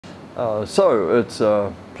So it's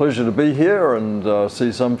a pleasure to be here and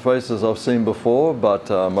see some faces I've seen before, but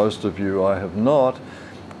most of you I have not.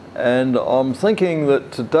 And I'm thinking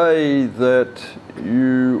that today that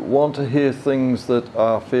you want to hear things that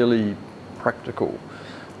are fairly practical.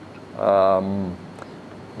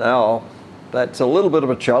 Now, that's a little bit of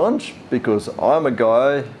a challenge because I'm a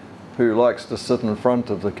guy who likes to sit in front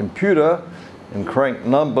of the computer and crank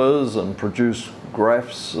numbers and produce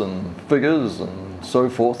graphs and figures and so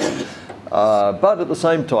forth. But at the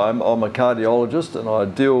same time, I'm a cardiologist and I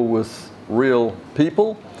deal with real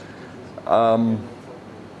people. Oh,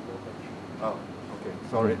 okay,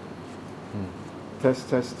 sorry. Test.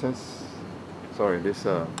 Sorry, this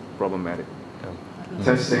is problematic. Yeah.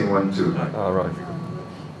 Testing 1, 2. Right.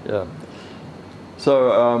 Yeah.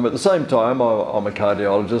 So at the same time, I'm a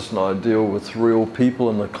cardiologist and I deal with real people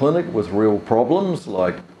in the clinic with real problems,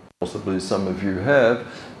 like possibly some of you have.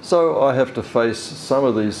 So I have to face some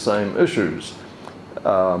of these same issues.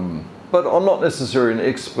 But I'm not necessarily an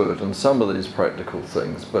expert in some of these practical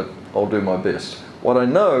things, but I'll do my best. What I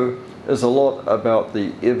know is a lot about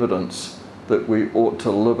the evidence that we ought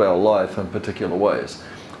to live our life in particular ways.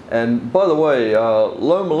 And by the way,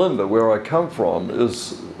 Loma Linda, where I come from,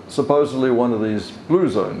 is supposedly one of these blue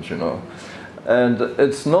zones, you know. And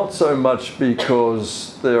it's not so much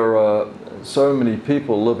because there are so many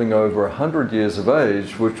people living over 100 years of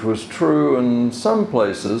age, which was true in some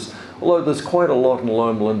places, although there's quite a lot in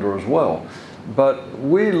Loma Linda as well. But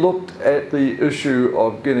we looked at the issue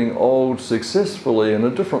of getting old successfully in a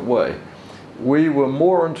different way. We were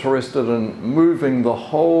more interested in moving the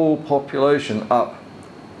whole population up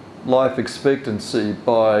life expectancy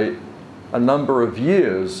by a number of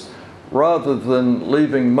years, rather than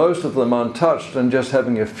leaving most of them untouched and just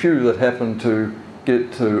having a few that happen to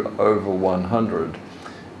get to over 100.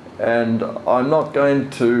 And I'm not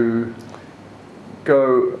going to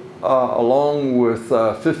go along with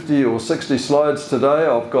 50 or 60 slides today.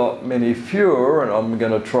 I've got many fewer, and I'm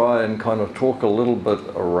going to try and kind of talk a little bit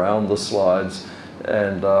around the slides,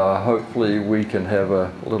 and hopefully we can have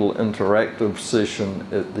a little interactive session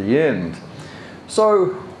at the end.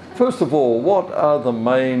 So first of all, what are the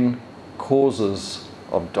main causes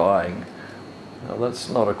of dying? Now, that's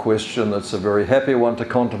not a question that's a very happy one to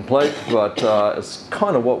contemplate, but it's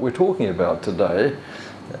kind of what we're talking about today.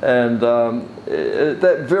 And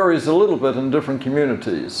that varies a little bit in different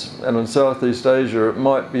communities. And in Southeast Asia, it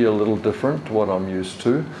might be a little different to what I'm used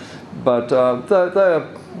to. But they are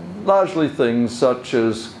largely things such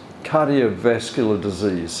as cardiovascular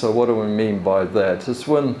disease. So what do we mean by that? It's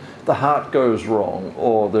when the heart goes wrong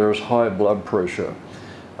or there's high blood pressure.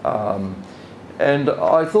 And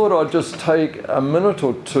I thought I'd just take a minute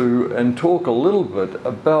or two and talk a little bit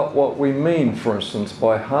about what we mean, for instance,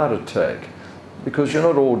 by heart attack. Because you're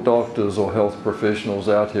not all doctors or health professionals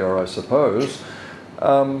out here, I suppose.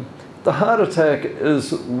 The heart attack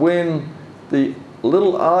is when the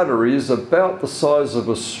little arteries about the size of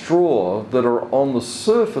a straw that are on the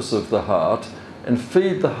surface of the heart and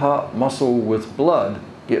feed the heart muscle with blood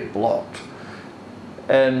get blocked.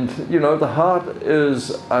 And you know, the heart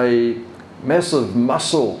is a massive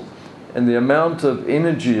muscle, and the amount of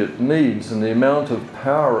energy it needs and the amount of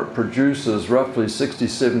power it produces roughly 60,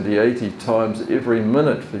 70, 80 times every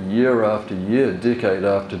minute for year after year, decade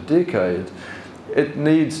after decade, it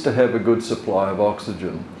needs to have a good supply of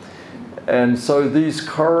oxygen. And so these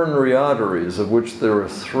coronary arteries, of which there are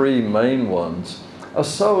 3 main ones, are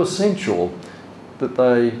so essential that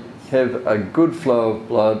they have a good flow of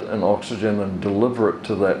blood and oxygen and deliver it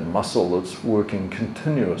to that muscle that's working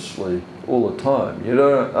continuously all the time. It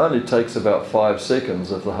only takes about 5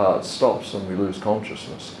 seconds if the heart stops and we lose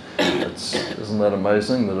consciousness. Isn't that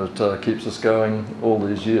amazing that it keeps us going all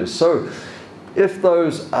these years? So if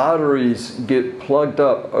those arteries get plugged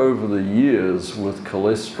up over the years with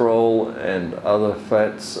cholesterol and other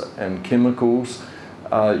fats and chemicals,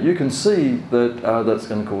 you can see that that's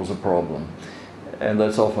going to cause a problem. And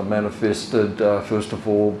that's often manifested, first of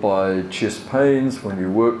all, by chest pains when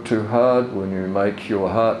you work too hard, when you make your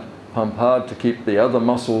heart pump hard to keep the other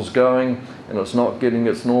muscles going, and it's not getting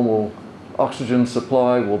its normal oxygen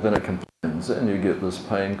supply, well, then it complains, and you get this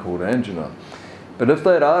pain called angina. But if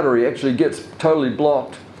that artery actually gets totally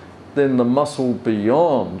blocked, then the muscle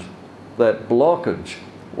beyond that blockage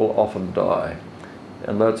will often die.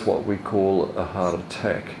 And that's what we call a heart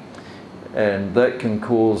attack. And that can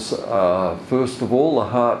cause, first of all, the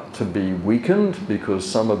heart to be weakened because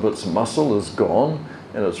some of its muscle is gone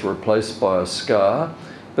and it's replaced by a scar.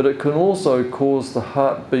 But it can also cause the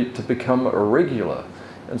heartbeat to become irregular.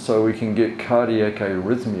 And so we can get cardiac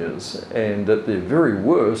arrhythmias. And at their very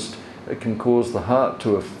worst, it can cause the heart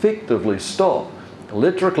to effectively stop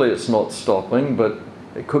Electrically it's not stopping, but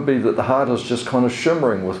it could be that the heart is just kind of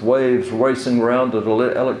shimmering with waves racing around at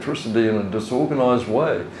electricity in a disorganized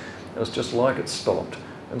way. It's just like it's stopped.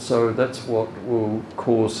 And so that's what will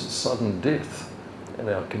cause sudden death in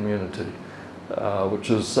our community, which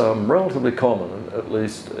is relatively common, at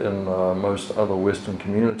least in most other Western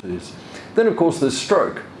communities. Then of course there's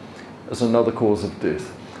stroke as another cause of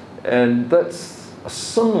death. And that's a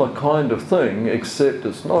similar kind of thing, except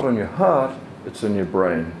it's not in your heart, it's in your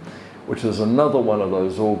brain, which is another one of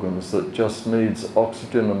those organs that just needs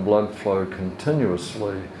oxygen and blood flow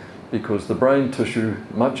continuously, because the brain tissue,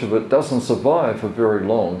 much of it doesn't survive for very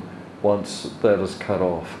long once that is cut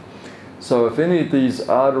off. So if any of these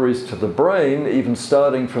arteries to the brain, even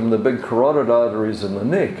starting from the big carotid arteries in the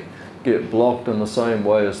neck, get blocked in the same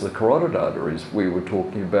way as the carotid arteries we were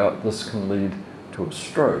talking about, this can lead to a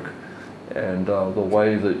stroke. And the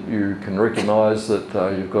way that you can recognize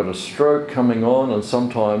that you've got a stroke coming on, and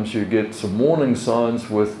sometimes you get some warning signs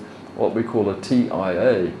with what we call a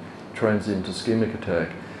TIA, transient ischemic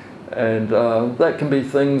attack. And that can be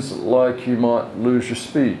things like you might lose your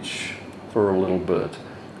speech for a little bit,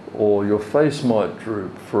 or your face might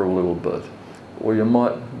droop for a little bit, or you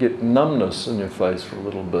might get numbness in your face for a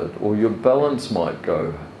little bit, or your balance might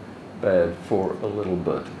go bad for a little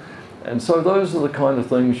bit. And so those are the kind of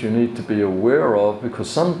things you need to be aware of, because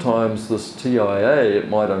sometimes this TIA, it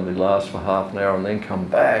might only last for half an hour and then come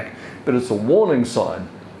back, but it's a warning sign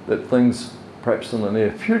that things perhaps in the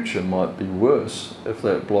near future might be worse if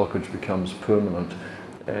that blockage becomes permanent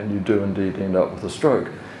and you do indeed end up with a stroke.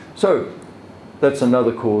 So that's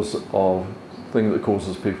another thing that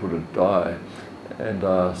causes people to die.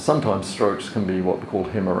 And sometimes strokes can be what we call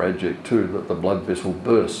hemorrhagic too, that the blood vessel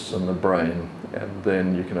bursts in the brain, and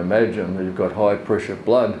then you can imagine that you've got high pressure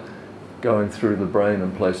blood going through the brain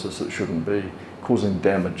in places that shouldn't be, causing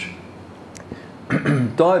damage.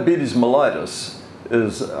 Diabetes mellitus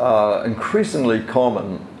is increasingly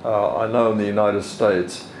common, I know, in the United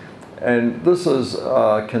States. And this is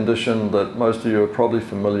a condition that most of you are probably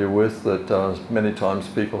familiar with, that many times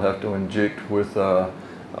people have to inject with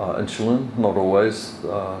insulin, not always,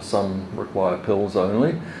 some require pills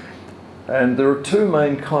only. And there are two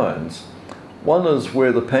main kinds. One is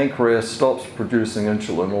where the pancreas stops producing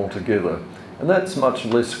insulin altogether, and that's much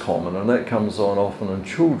less common, and that comes on often in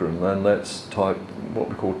children, and that's what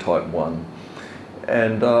we call type 1.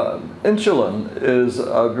 And insulin is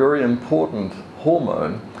a very important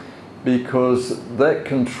hormone because that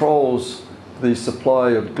controls the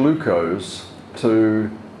supply of glucose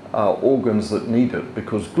to organs that need it,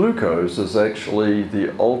 because glucose is actually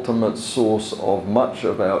the ultimate source of much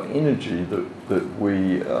of our energy that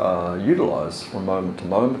we utilize from moment to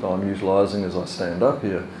moment. I'm utilizing as I stand up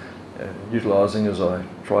here, and utilizing as I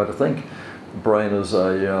try to think. The brain is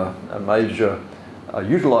a major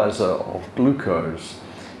utilizer of glucose,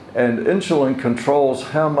 and insulin controls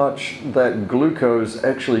how much that glucose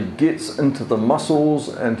actually gets into the muscles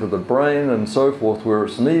and to the brain and so forth where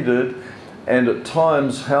it's needed, and at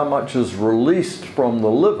times how much is released from the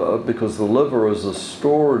liver, because the liver is a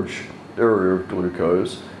storage area of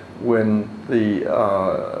glucose. When the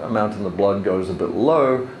amount in the blood goes a bit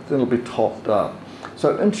low, then it'll be topped up.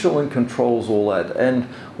 So insulin controls all that. And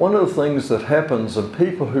one of the things that happens in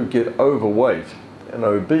people who get overweight and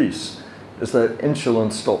obese is that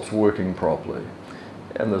insulin stops working properly.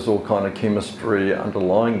 And there's all kind of chemistry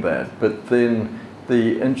underlying that. But then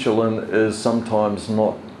the insulin is sometimes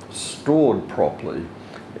not stored properly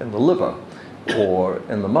in the liver or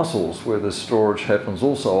in the muscles, where the storage happens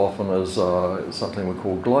also often as something we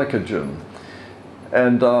call glycogen.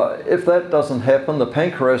 And if that doesn't happen, the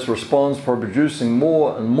pancreas responds by producing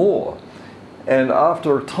more and more. And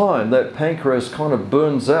after a time, that pancreas kind of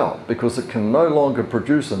burns out because it can no longer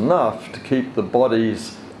produce enough to keep the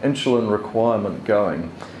body's insulin requirement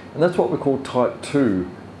going. And that's what we call type 2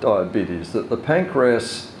 diabetes, that the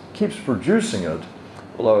pancreas keeps producing it,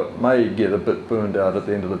 although it may get a bit burned out at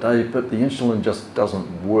the end of the day, but the insulin just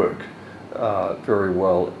doesn't work very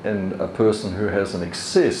well in a person who has an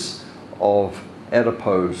excess of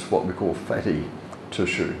adipose, what we call fatty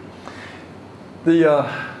tissue.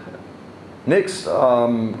 The next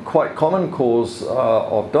quite common cause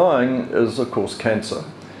of dying is, of course, cancer,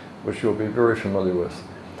 which you'll be very familiar with.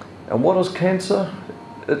 And what is cancer?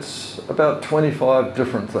 It's about 25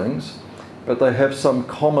 different things, but they have some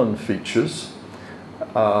common features.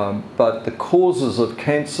 But the causes of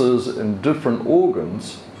cancers in different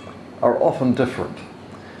organs are often different.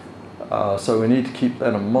 So we need to keep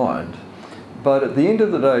that in mind. But at the end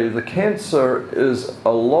of the day, the cancer is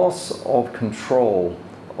a loss of control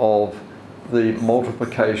of the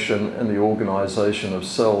multiplication and the organization of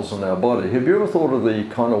cells in our body. Have you ever thought of the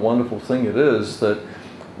kind of wonderful thing it is that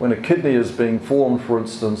when a kidney is being formed, for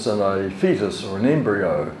instance, in a fetus or an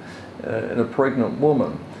embryo, in a pregnant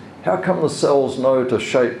woman, how come the cells know to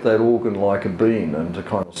shape that organ like a bean and to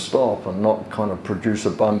kind of stop and not kind of produce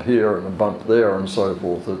a bump here and a bump there and so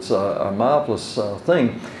forth? It's a marvelous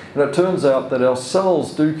thing. And it turns out that our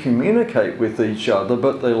cells do communicate with each other,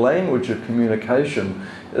 but their language of communication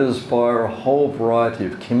is via a whole variety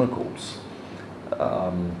of chemicals.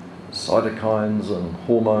 Cytokines and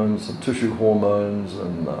hormones and tissue hormones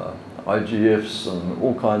and IGFs and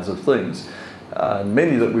all kinds of things.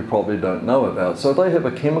 Many that we probably don't know about. So they have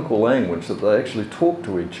a chemical language that they actually talk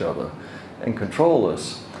to each other and control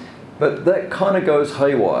this. But that kind of goes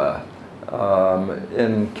haywire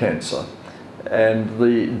in cancer. And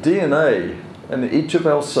the DNA in each of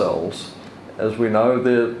our cells, as we know,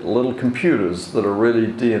 they're little computers that are really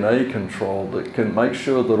DNA controlled that can make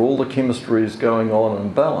sure that all the chemistry is going on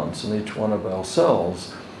in balance in each one of our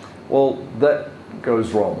cells. Well, that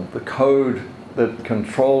goes wrong. The code that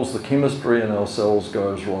controls the chemistry in our cells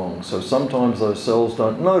goes wrong. So sometimes those cells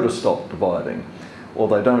don't know to stop dividing, or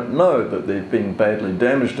they don't know that they've been badly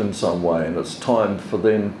damaged in some way and it's time for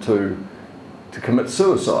them to commit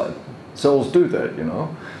suicide. Cells do that, you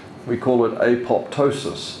know. We call it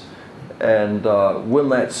apoptosis. And when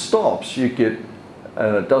that stops, you get,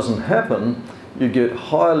 and it doesn't happen, you get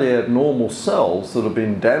highly abnormal cells that have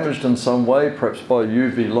been damaged in some way, perhaps by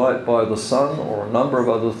UV light, by the sun, or a number of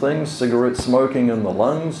other things, cigarette smoking in the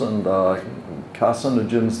lungs and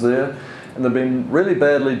carcinogens there. And they've been really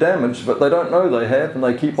badly damaged, but they don't know they have, and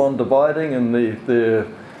they keep on dividing, and their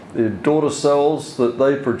daughter cells that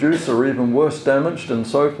they produce are even worse damaged and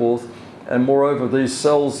so forth. And moreover, these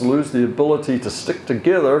cells lose the ability to stick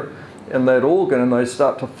together in that organ, and they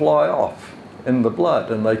start to fly off in the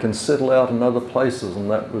blood, and they can settle out in other places, and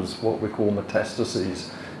that was what we call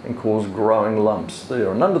metastases, and cause growing lumps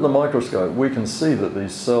there. And under the microscope, we can see that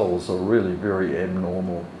these cells are really very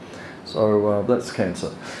abnormal. So that's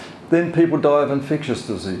cancer. Then people die of infectious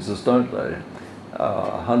diseases, don't they?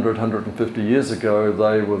 100, 150 years ago,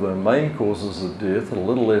 they were the main causes of death, a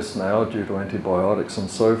little less now due to antibiotics and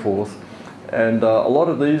so forth. And a lot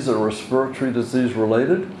of these are respiratory disease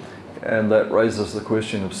related, and that raises the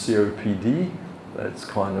question of COPD. That's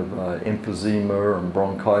kind of emphysema and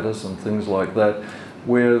bronchitis and things like that,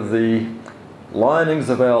 where the linings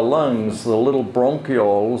of our lungs, the little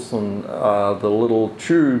bronchioles and the little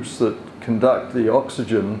tubes that conduct the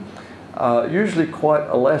oxygen, are usually quite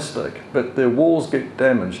elastic, but their walls get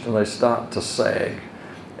damaged and they start to sag.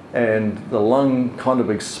 And the lung kind of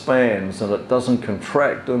expands and it doesn't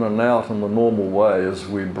contract in and out in the normal way as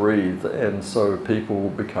we breathe, and so people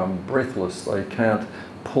become breathless. They can't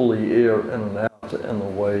pull the air in and out in the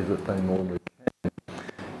way that they normally can.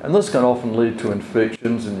 And this can often lead to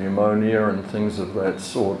infections and pneumonia and things of that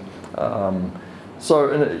sort.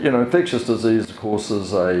 So, you know, infectious disease, of course,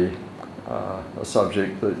 is a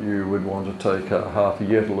subject that you would want to take half a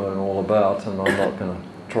year to learn all about, and I'm not going to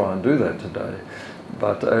try and do that today.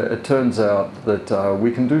 But it turns out that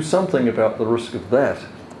we can do something about the risk of that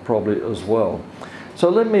probably as well. So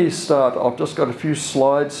let me start. I've just got a few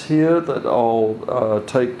slides here that I'll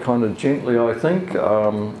take kind of gently, I think,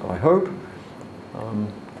 I hope.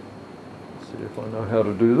 See if I know how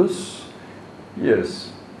to do this.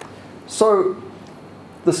 Yes. So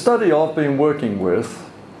the study I've been working with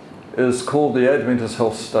is called the Adventist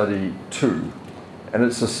Health Study 2. And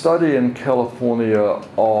it's a study in California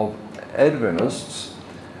of Adventists,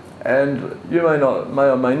 and you may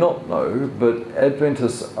or may not know, but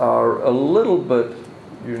Adventists are a little bit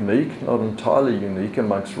unique, not entirely unique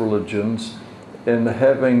amongst religions, in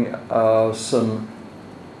having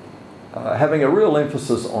having a real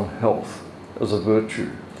emphasis on health as a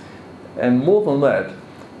virtue. And more than that,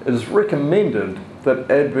 it is recommended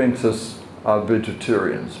that Adventists are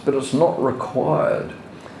vegetarians, but it's not required.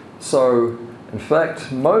 So in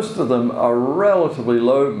fact, most of them are relatively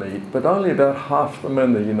low meat, but only about half them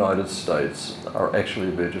in the United States are actually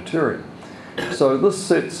vegetarian. So this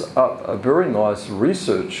sets up a very nice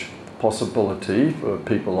research possibility for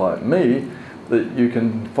people like me, that you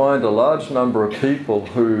can find a large number of people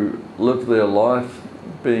who live their life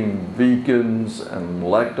being vegans and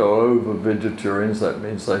lacto-ovo-vegetarians. That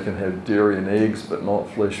means they can have dairy and eggs but not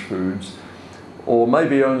flesh foods, or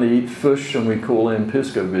maybe only eat fish, and we call them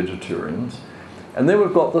pesco-vegetarians. And then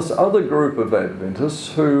we've got this other group of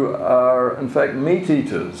Adventists who are in fact meat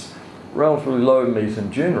eaters, relatively low meat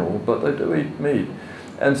in general, but they do eat meat.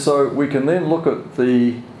 And so we can then look at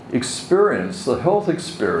the experience, the health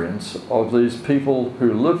experience of these people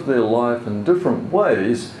who live their life in different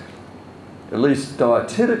ways at least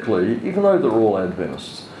dietetically, even though they're all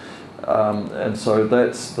Adventists. And so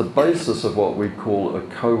that's the basis of what we call a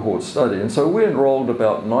cohort study. And so we enrolled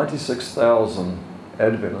about 96,000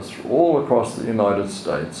 Adventists all across the United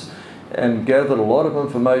States and gathered a lot of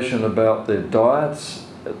information about their diets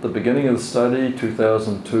at the beginning of the study,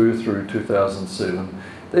 2002 through 2007,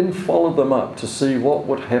 then followed them up to see what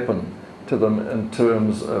would happen to them in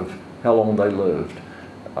terms of how long they lived,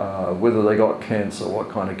 whether they got cancer, what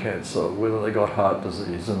kind of cancer, whether they got heart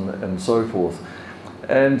disease, and so forth.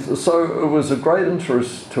 And so it was a great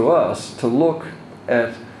interest to us to look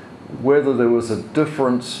at whether there was a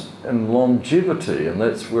difference in longevity, and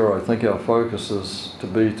that's where I think our focus is to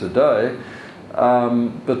be today,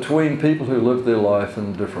 between people who live their life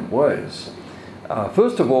in different ways.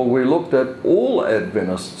 First of all, we looked at all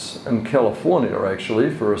Adventists in California, actually,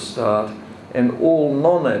 for a start, and all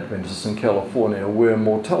non-Adventists in California, where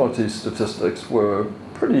mortality statistics were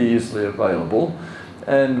pretty easily available.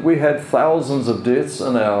 And we had thousands of deaths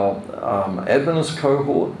in our Adventist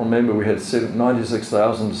cohort. Remember, we had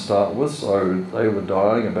 96,000 to start with, so they were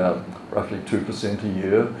dying about roughly 2% a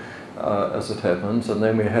year as it happens. And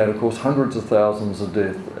then we had, of course, hundreds of thousands of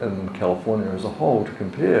deaths in California as a whole to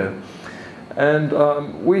compare. And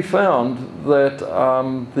we found that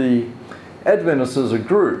the Adventists as a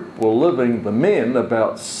group were living, the men,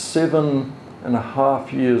 about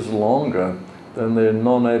 7.5 years longer than their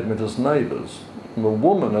non-Adventist neighbours. And the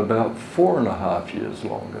woman about 4.5 years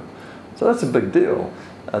longer. So that's a big deal.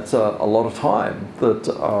 That's a lot of time that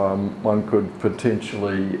one could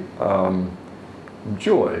potentially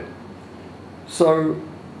enjoy. So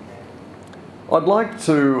I'd like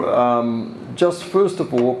to just first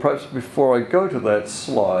of all, perhaps before I go to that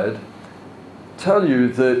slide, tell you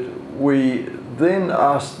that we then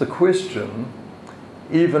asked the question,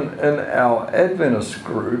 even in our Adventist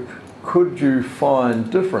group, could you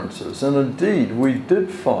find differences? And indeed, we did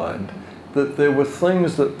find that there were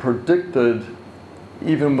things that predicted,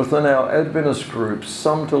 even within our Adventist group,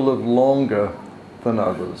 some to live longer than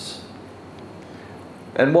others.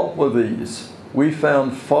 And what were these? We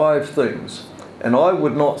found 5 things. And I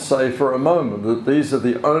would not say for a moment that these are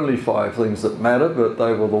the only 5 things that matter, but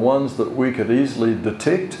they were the ones that we could easily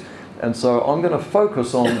detect. And so I'm going to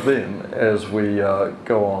focus on them as we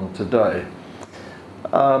go on today.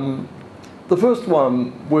 The first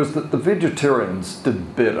one was that the vegetarians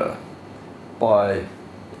did better by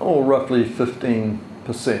roughly 15%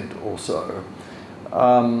 or so.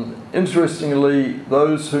 Interestingly,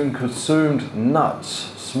 those who consumed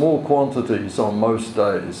nuts, small quantities on most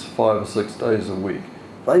days, 5 or 6 days a week,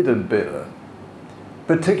 they did better,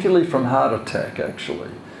 particularly from heart attack actually.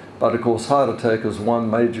 But of course heart attack is one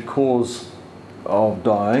major cause of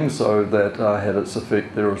dying, so that had its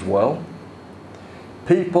effect there as well.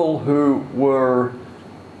 People who were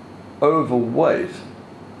overweight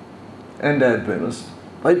and Adventist,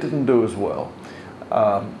 they didn't do as well.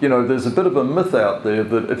 You know, there's a bit of a myth out there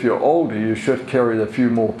that if you're older you should carry a few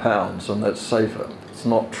more pounds and that's safer. It's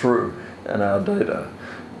not true in our data.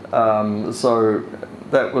 So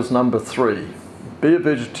that was number 3. Be a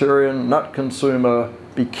vegetarian, nut consumer,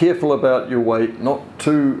 be careful about your weight, not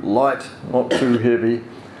too light, not too heavy.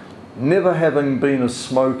 Never having been a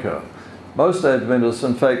smoker. Most Adventists,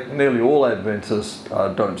 in fact nearly all Adventists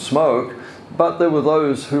don't smoke, but there were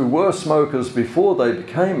those who were smokers before they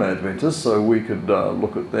became Adventists, so we could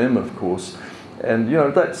look at them, of course. And you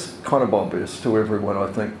know, that's kind of obvious to everyone, I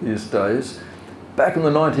think, these days. Back in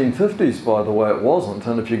the 1950s, by the way, it wasn't.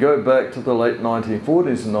 And if you go back to the late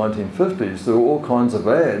 1940s and 1950s, there were all kinds of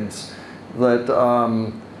ads that,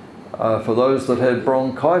 for those that had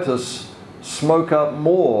bronchitis, smoke up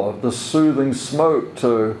more, the soothing smoke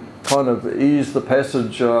to kind of ease the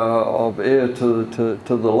passage of air to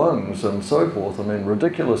the lungs and so forth. I mean,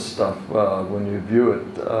 ridiculous stuff when you view it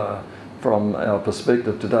from our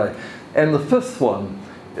perspective today. And the 5th one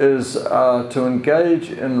is to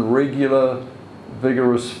engage in regular,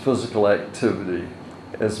 vigorous physical activity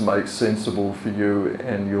as makes sensible for you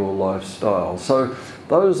and your lifestyle. So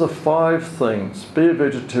those are 5 things. Be a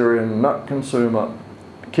vegetarian, nut consumer,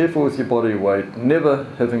 be careful with your body weight, never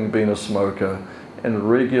having been a smoker, and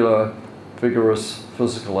regular, vigorous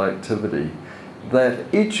physical activity.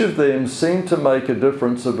 That each of them seemed to make a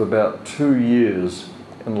difference of about 2 years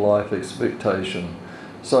in life expectation.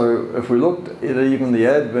 So if we looked at even the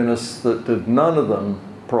Adventists that did none of them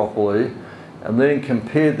properly, and then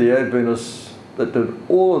compared the Adventists that did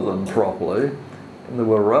all of them properly, and there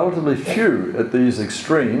were relatively few at these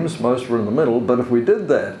extremes, most were in the middle, but if we did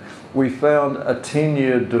that, we found a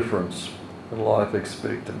 10-year difference in life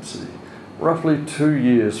expectancy. Roughly 2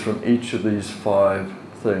 years from each of these 5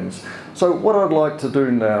 things. So what I'd like to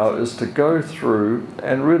do now is to go through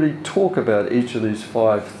and really talk about each of these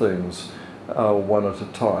 5 things one at a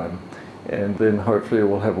time, and then hopefully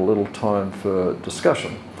we'll have a little time for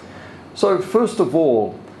discussion. So first of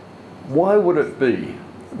all, why would it be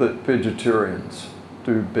that vegetarians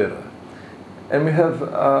do better? And we have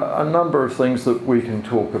a number of things that we can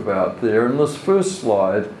talk about there. And this first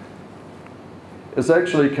slide is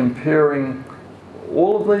actually comparing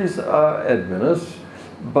all of these Adventists,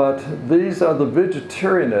 but these are the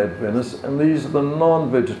vegetarian Adventists and these are the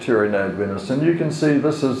non-vegetarian Adventists. And you can see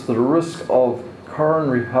this is the risk of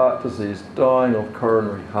coronary heart disease, dying of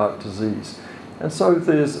coronary heart disease. And so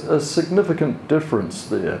there's a significant difference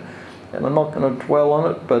there. And I'm not going to dwell on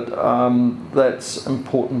it, but that's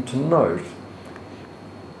important to note.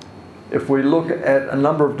 If we look at a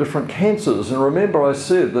number of different cancers, and remember I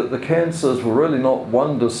said that the cancers were really not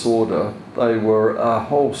one disorder, they were a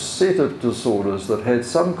whole set of disorders that had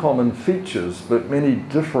some common features, but many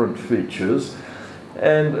different features.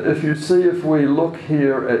 And if you see, if we look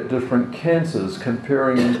here at different cancers,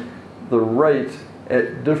 comparing the rate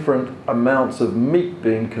at different amounts of meat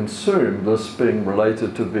being consumed, this being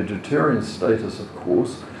related to vegetarian status of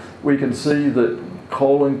course, we can see that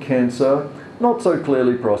colon cancer, not so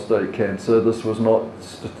clearly prostate cancer, this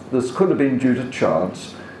could have been due to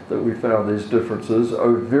chance that we found these differences.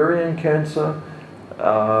 Ovarian cancer,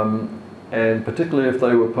 and particularly if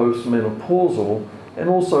they were postmenopausal, and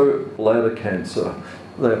also bladder cancer,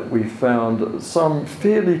 that we found some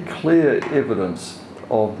fairly clear evidence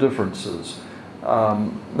of differences.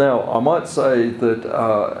 Now, I might say that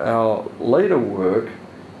our later work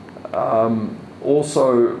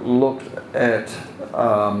also looked at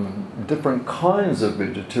different kinds of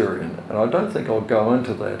vegetarian, and I don't think I'll go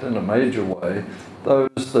into that in a major way.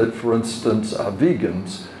 Those that, for instance, are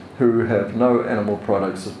vegans who have no animal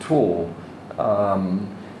products at all,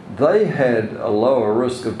 they had a lower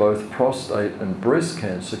risk of both prostate and breast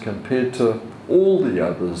cancer compared to all the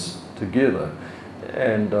others together.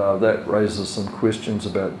 And that raises some questions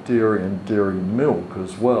about dairy and dairy milk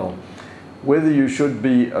as well. Whether you should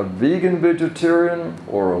be a vegan vegetarian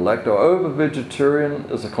or a lacto-ovo vegetarian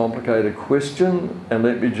is a complicated question, and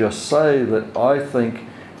let me just say that I think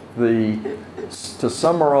to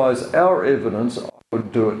summarize our evidence, I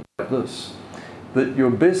would do it like this: that you're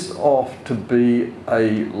best off to be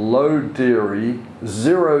a low dairy,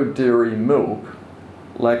 zero dairy milk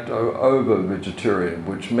lacto-ovo vegetarian,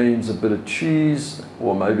 which means a bit of cheese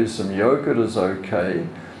or maybe some yogurt is okay.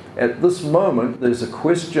 At this moment, there's a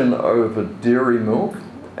question over dairy milk,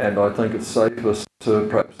 and I think it's safest to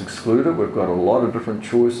perhaps exclude it. We've got a lot of different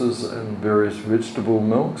choices in various vegetable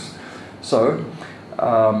milks. So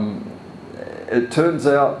it turns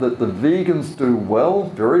out that the vegans do well,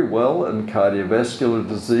 very well, in cardiovascular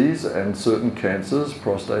disease and certain cancers,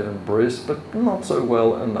 prostate and breast, but not so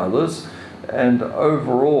well in others. And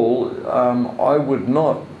overall, I would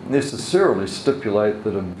not necessarily stipulate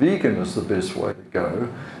that a vegan is the best way to go,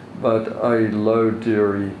 but a low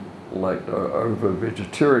dairy lacto-ovo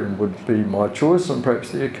vegetarian would be my choice, and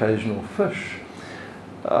perhaps the occasional fish.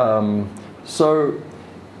 So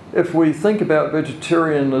if we think about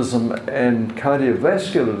vegetarianism and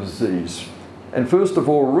cardiovascular disease, and first of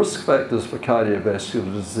all risk factors for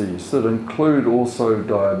cardiovascular disease that include also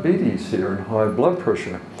diabetes here and high blood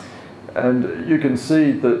pressure. And you can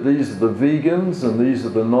see that these are the vegans and these are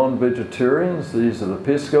the non-vegetarians, these are the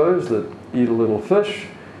pescos that eat a little fish,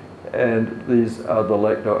 and these are the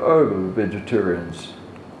lacto-ovo vegetarians.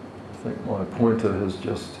 I think my pointer has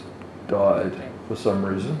just died for some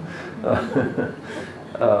reason.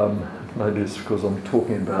 Maybe it's because I'm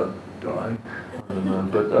talking about dying, I don't know.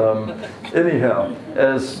 But anyhow,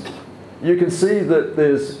 as you can see that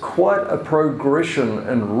there's quite a progression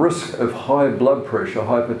in risk of high blood pressure,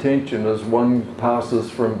 hypertension, as one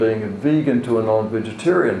passes from being a vegan to a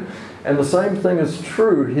non-vegetarian. And the same thing is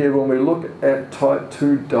true here when we look at type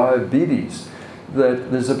 2 diabetes,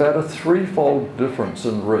 that there's about a 3-fold difference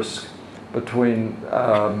in risk between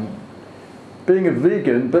being a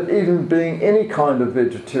vegan, but even being any kind of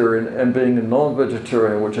vegetarian, and being a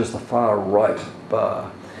non-vegetarian, which is the far right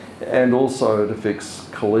bar. And also it affects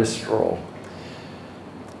cholesterol.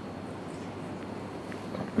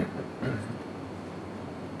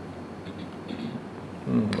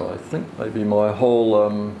 I think maybe my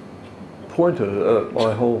whole pointer,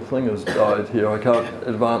 my whole thing has died here. I can't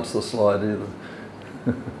advance the slide either.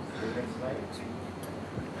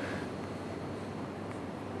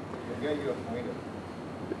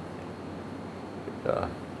 Yeah.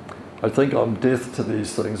 I think I'm deaf to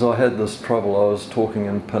these things. I had this trouble. I was talking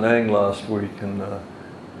in Penang last week, and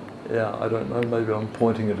yeah, I don't know, maybe I'm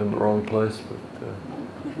pointing it in the wrong place, but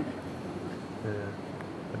Yeah,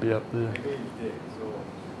 maybe up there. Maybe it's there, so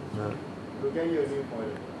No. look at your new point.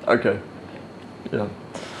 Okay. Yeah.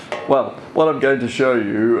 Well, what I'm going to show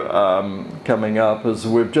you coming up is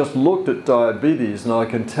we've just looked at diabetes, and I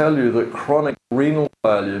can tell you that chronic renal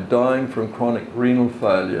failure, dying from chronic renal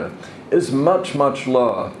failure, is much, much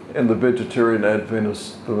lower in the vegetarian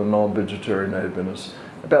Adventists than the non-vegetarian Adventists,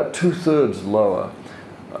 about 2/3 lower.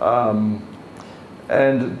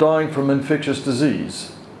 And dying from infectious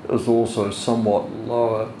disease is also somewhat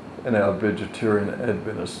lower in our vegetarian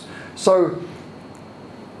Adventists. So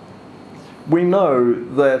we know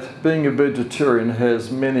that being a vegetarian has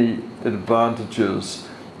many advantages,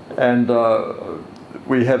 and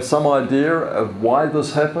we have some idea of why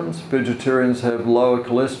this happens. Vegetarians have lower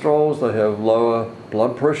cholesterols, they have lower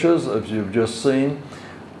blood pressures, as you've just seen.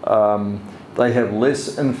 They have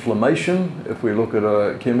less inflammation. If we look at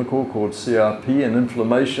a chemical called CRP, and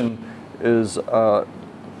inflammation is an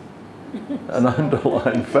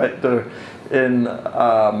underlying factor in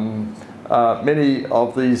many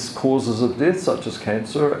of these causes of death, such as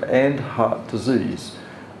cancer and heart disease.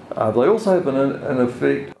 They also have an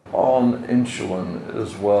effect on insulin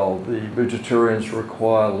as well. The vegetarians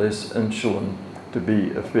require less insulin to be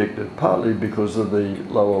effective, partly because of the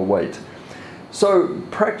lower weight. So,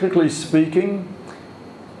 practically speaking,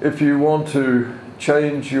 if you want to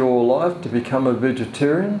change your life to become a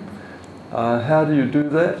vegetarian, how do you do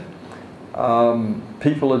that?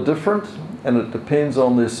 People are different, and it depends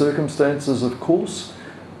on their circumstances, of course.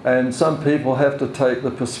 And some people have to take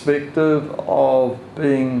the perspective of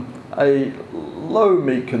being a low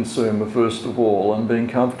meat consumer first of all, and being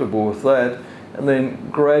comfortable with that, and then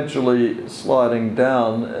gradually sliding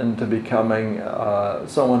down into becoming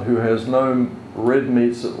someone who has no red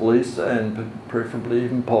meats at least, and preferably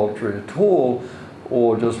even poultry at all,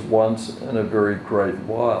 or just once in a very great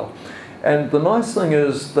while. And the nice thing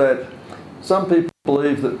is that some people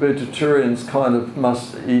believe that vegetarians kind of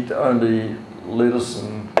must eat only lettuce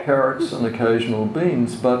and carrots and occasional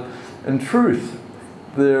beans, but in truth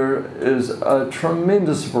there is a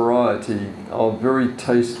tremendous variety of very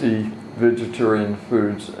tasty vegetarian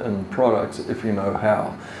foods and products if you know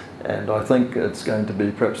how. And I think it's going to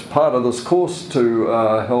be perhaps part of this course to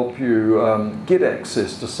help you get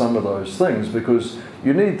access to some of those things, because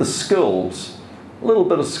you need the skills, a little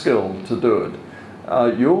bit of skill to do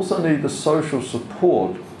it. You also need the social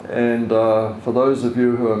support, and for those of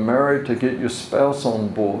you who are married, to get your spouse on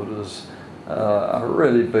board is a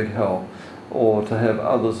really big help, or to have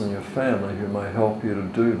others in your family who may help you to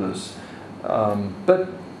do this. But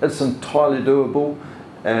it's entirely doable,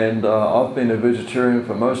 and I've been a vegetarian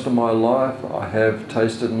for most of my life. I have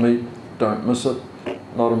tasted meat, don't miss it,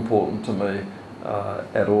 not important to me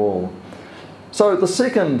at all. So the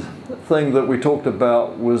second thing that we talked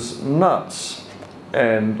about was nuts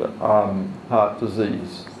and heart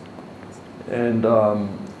disease. And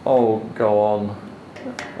I'll go on.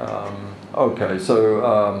 Okay,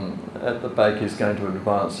 so at the back he's going to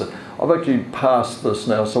advance it. I've actually passed this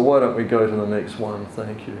now, so why don't we go to the next one?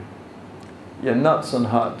 Thank you. Yeah, nuts and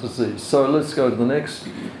heart disease. So let's go to the next.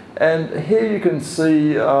 And here you can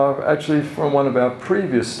see, actually from one of our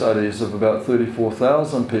previous studies of about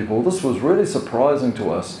 34,000 people, this was really surprising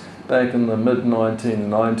to us back in the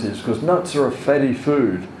mid-1990s, because nuts are a fatty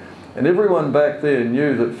food. And everyone back there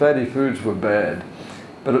knew that fatty foods were bad.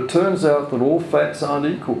 But it turns out that all fats aren't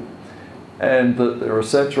equal, and that there are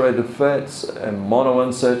saturated fats and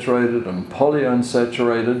monounsaturated and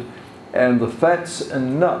polyunsaturated, and the fats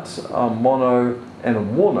in nuts are mono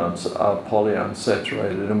and walnuts are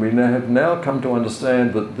polyunsaturated. And we have now come to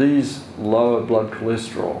understand that these lower blood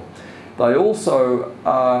cholesterol. They also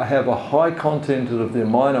have a high content of the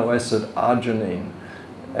amino acid arginine,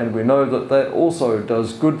 and we know that that also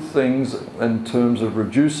does good things in terms of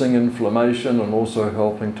reducing inflammation and also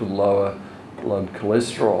helping to lower blood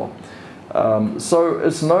cholesterol. So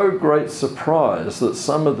it's no great surprise that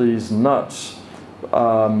some of these nuts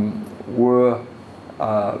were,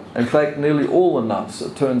 in fact nearly all the nuts,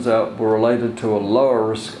 it turns out, were related to a lower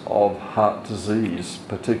risk of heart disease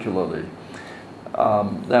particularly.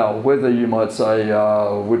 Now, whether you might say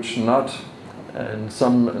which nut, in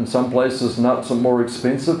some places nuts are more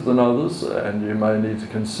expensive than others, and you may need to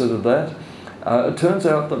consider that. It turns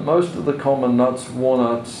out that most of the common nuts,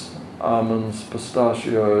 walnuts, almonds,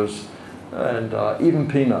 pistachios, and even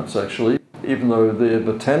peanuts actually, even though they're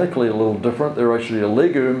botanically a little different, they're actually a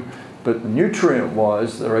legume, but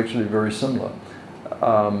nutrient-wise they're actually very similar.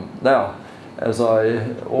 Now, as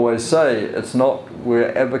I always say, it's not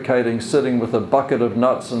we're advocating sitting with a bucket of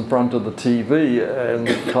nuts in front of the TV, and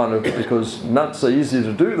kind of, because nuts are easy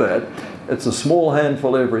to do that, it's a small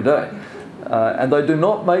handful every day. And they do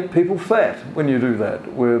not make people fat when you do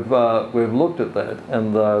that. We've looked at that,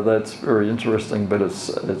 and that's very interesting, but it's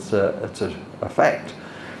a fact.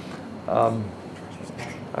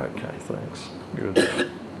 Okay, thanks. Good.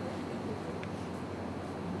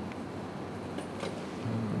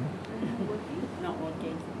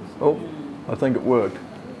 Oh, I think it worked.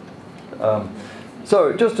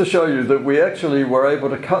 So just to show you that we actually were able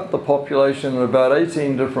to cut the population in about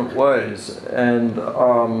 18 different ways, and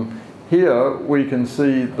here we can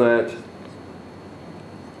see that,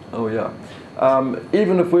 oh yeah,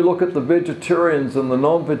 even if we look at the vegetarians and the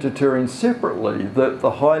non-vegetarians separately, that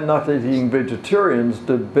the high nut-eating vegetarians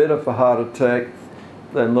did better for heart attack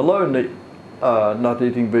than the low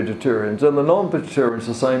nut-eating vegetarians. And the non-vegetarians,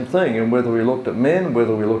 the same thing. And whether we looked at men,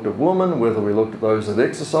 whether we looked at women, whether we looked at those that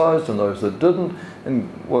exercised and those that didn't, and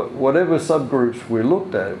whatever subgroups we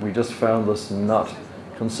looked at, we just found this nut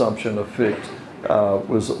consumption effect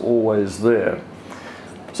was always there.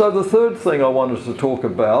 So the third thing I wanted to talk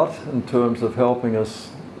about in terms of helping us,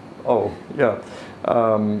 live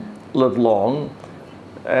long,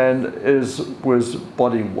 and was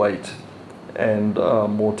body weight and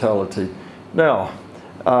mortality. Now,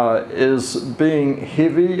 is being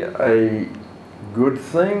heavy a good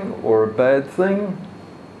thing or a bad thing?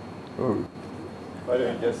 Ooh. Why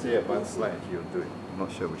don't you just say a one slide, you'll do it. I'm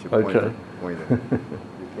not sure which Okay. pointer.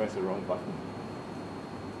 You press the wrong button.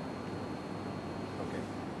 Okay.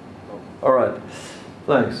 Oh. All right,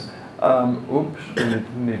 thanks. Oops,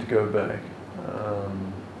 we need to go back.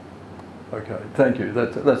 Okay, thank you.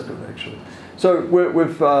 That's good, actually. So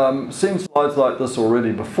we've seen slides like this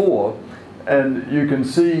already before, and you can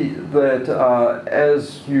see that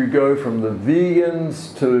as you go from the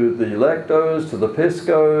vegans to the lactose to the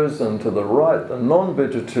pescos and to the right, the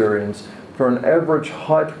non-vegetarians, for an average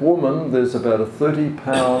height woman, there's about a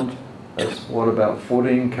 30-pound, that's what, about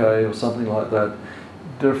 14K or something like that,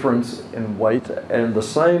 difference in weight, and the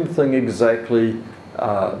same thing exactly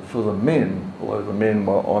for the men, although the men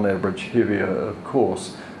were on average heavier, of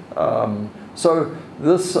course. So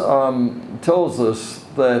this tells us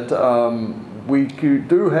that we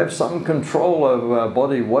do have some control over our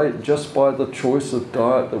body weight just by the choice of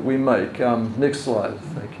diet that we make. Next slide,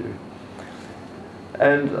 thank you.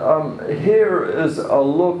 And here is a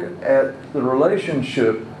look at the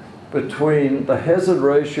relationship between the hazard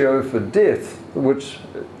ratio for death, which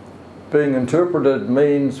being interpreted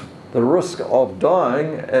means the risk of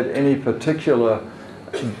dying at any particular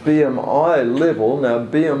BMI level. Now,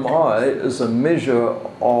 BMI is a measure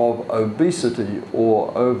of obesity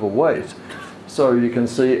or overweight. So you can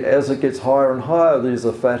see as it gets higher and higher, these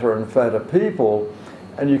are fatter and fatter people.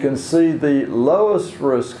 And you can see the lowest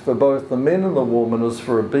risk for both the men and the woman is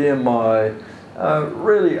for a BMI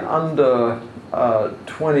really under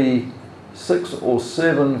 26 or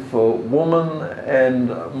 7 for women, and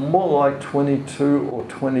more like 22 or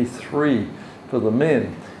 23 for the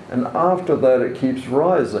men. And after that it keeps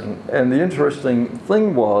rising. And the interesting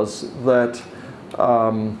thing was that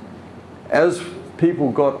as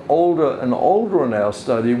people got older and older in our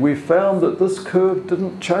study, we found that this curve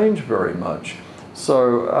didn't change very much.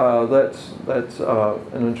 So that's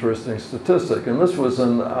an interesting statistic. And this was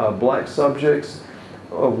in black subjects,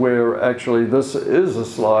 where actually this is a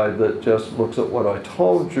slide that just looks at what I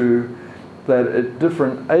told you, that at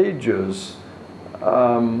different ages,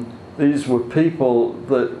 these were people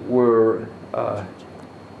that were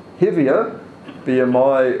heavier,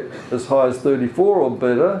 BMI as high as 34 or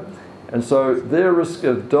better, and so their risk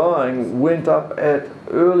of dying went up at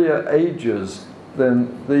earlier ages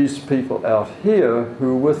than these people out here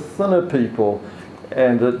who were thinner people,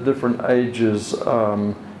 and at different ages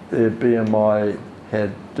their BMI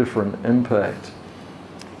had different impact.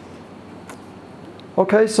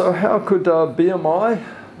 Okay, so how could BMI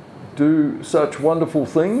do such wonderful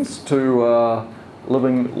things to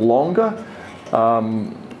living longer?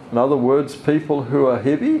 In other words, people who are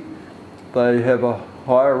heavy, they have a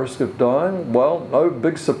higher risk of dying. Well, no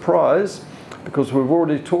big surprise, because we've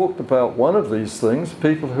already talked about one of these things.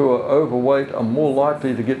 People who are overweight are more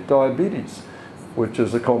likely to get diabetes, which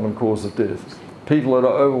is a common cause of death. People that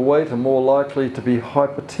are overweight are more likely to be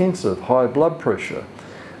hypertensive, high blood pressure.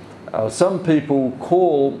 Some people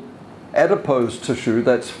call adipose tissue,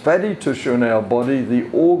 that's fatty tissue in our body, the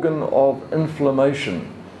organ of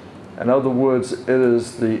inflammation. In other words, it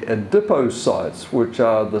is the adipocytes, which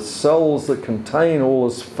are the cells that contain all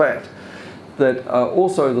this fat, that are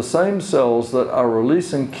also the same cells that are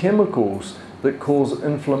releasing chemicals that cause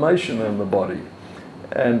inflammation in the body.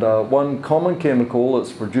 And one common chemical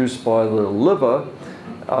that's produced by the liver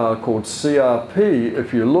called CRP,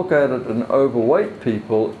 if you look at it in overweight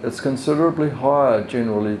people, it's considerably higher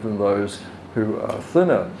generally than those who are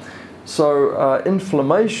thinner. So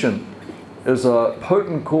inflammation is a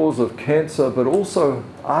potent cause of cancer, but also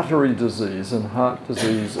artery disease and heart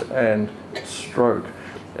disease and stroke.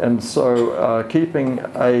 And so keeping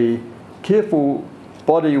a careful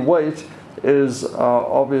body weight is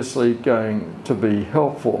obviously going to be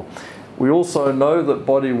helpful. We also know that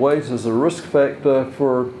body weight is a risk factor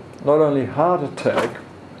for not only heart attack,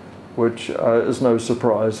 which is no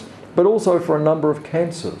surprise, but also for a number of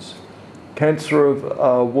cancers. Cancer of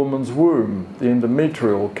a woman's womb, the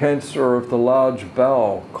endometrial, cancer of the large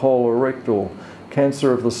bowel, colorectal,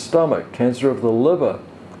 cancer of the stomach, cancer of the liver,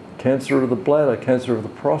 cancer of the bladder, cancer of the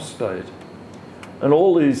prostate. And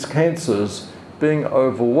all these cancers, being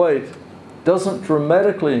overweight, doesn't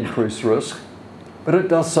dramatically increase risk, but it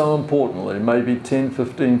does so importantly, maybe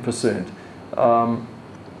 10–15%.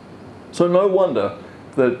 So no wonder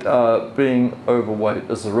that being overweight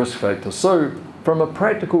is a risk factor. So from a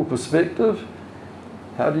practical perspective,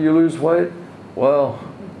 how do you lose weight? Well,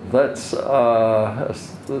 that's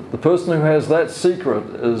the person who has that secret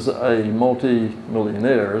is a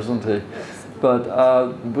multi-millionaire, isn't he? But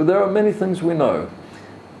there are many things we know.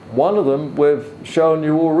 One of them we've shown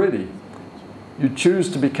you already. You choose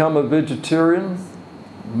to become a vegetarian,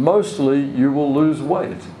 mostly you will lose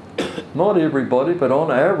weight. Not everybody, but on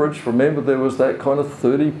average, remember there was that kind of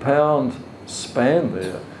 30-pound span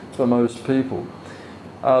there for most people.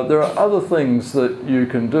 There are other things that you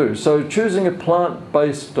can do. So choosing a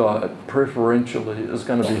plant-based diet preferentially is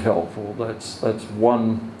going to be helpful. That's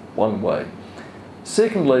one way.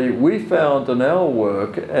 Secondly, we found in our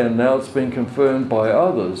work, and now it's been confirmed by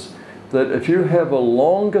others, that if you have a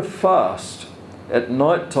longer fast at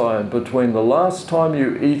night time between the last time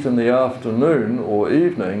you eat in the afternoon or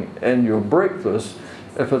evening and your breakfast,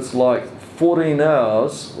 if it's like 14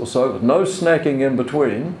 hours or so, with no snacking in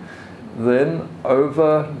between, then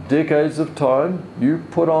over decades of time, you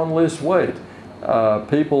put on less weight.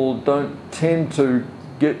 People don't tend to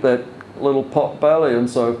get that little pot belly and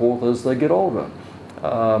so forth as they get older.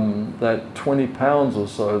 That 20 pounds or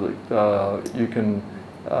so that you can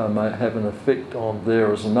may have an effect on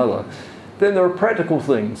there is another. Then there are practical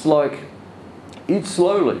things like eat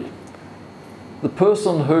slowly. The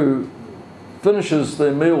person who finishes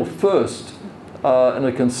their meal first in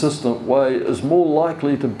a consistent way is more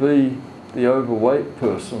likely to be the overweight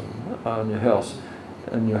person in your house,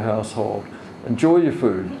 in your household. Enjoy your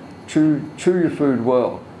food, chew your food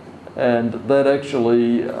well, and that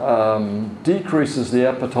actually decreases the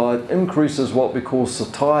appetite, increases what we call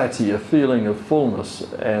satiety, a feeling of fullness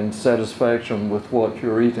and satisfaction with what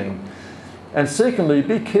you're eating. And secondly,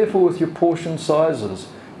 be careful with your portion sizes.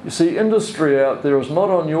 You see, industry out there is not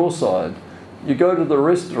on your side. You go to the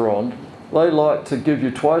restaurant, they like to give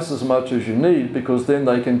you twice as much as you need because then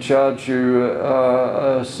they can charge you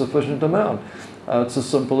a sufficient amount. It's as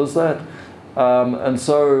simple as that. And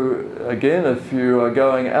so, again, if you are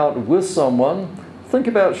going out with someone, think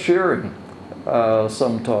about sharing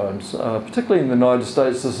sometimes. Particularly in the United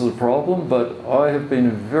States, this is a problem, but I have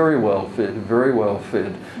been very well fed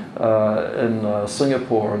in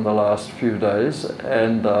Singapore in the last few days.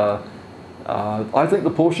 And I think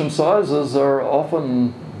the portion sizes are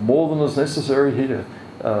often more than is necessary here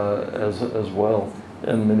as well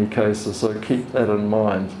in many cases, so keep that in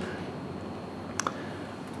mind.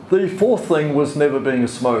 The fourth thing was never being a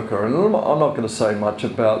smoker, and I'm not going to say much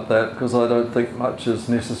about that because I don't think much is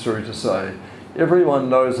necessary to say. Everyone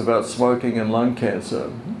knows about smoking and lung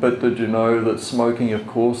cancer, but did you know that smoking, of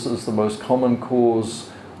course, is the most common cause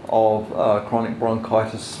of chronic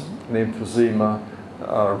bronchitis and emphysema,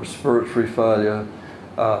 respiratory failure.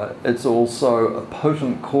 It's also a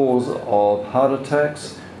potent cause of heart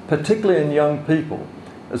attacks, particularly in young people.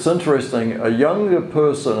 It's interesting, a younger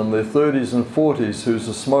person in their 30s and 40s who's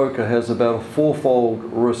a smoker has about a 4-fold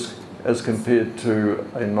risk as compared to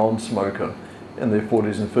a non-smoker in their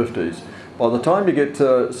 40s and 50s. By the time you get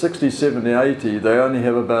to 60, 70, 80, they only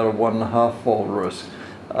have about a 1.5-fold risk.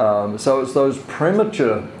 So it's those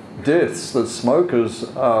premature deaths that smokers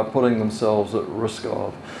are putting themselves at risk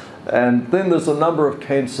of. And then there's a number of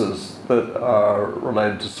cancers that are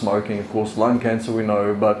related to smoking. Of course, lung cancer we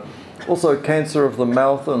know, but also cancer of the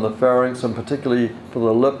mouth and the pharynx, and particularly for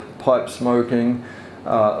the lip, pipe smoking,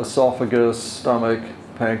 esophagus, stomach,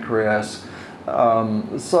 pancreas.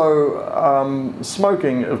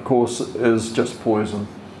 Smoking, of course, is just poison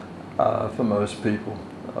for most people.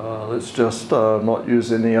 Let's just not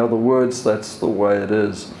use any other words, that's the way it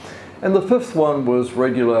is. And the fifth one was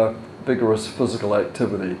regular, vigorous physical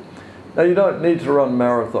activity. Now, you don't need to run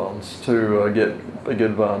marathons to get big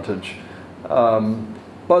advantage.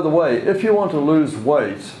 By the way, if you want to lose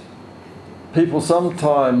weight, people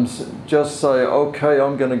sometimes just say, okay,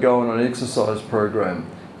 I'm going to go on an exercise program.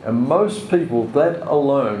 And most people, that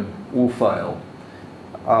alone will fail.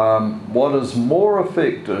 What is more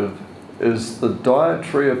effective is the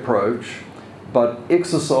dietary approach, but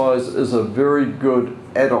exercise is a very good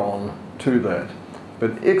add-on to that.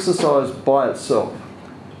 But exercise by itself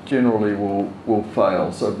generally will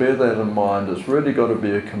fail. So bear that in mind. It's really got to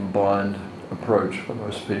be a combined approach for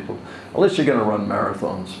most people, unless you're going to run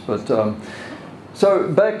marathons. But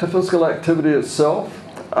so back to physical activity itself.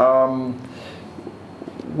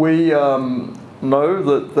 We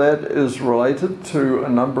know that is related to a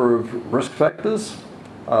number of risk factors,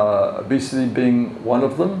 obesity being one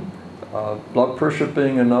of them, blood pressure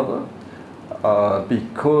being another.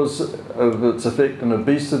 Because of its effect on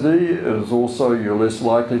obesity, it is also you're less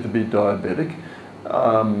likely to be diabetic.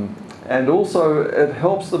 And also it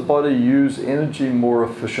helps the body use energy more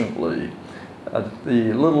efficiently.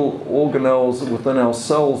 The little organelles within our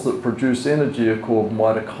cells that produce energy are called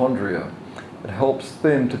mitochondria. It helps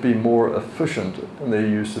them to be more efficient in their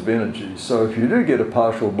use of energy. So if you do get a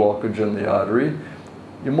partial blockage in the artery,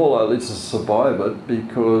 you're more likely to survive it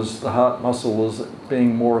because the heart muscle is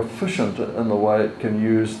being more efficient in the way it can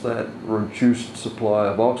use that reduced supply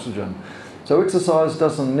of oxygen. So exercise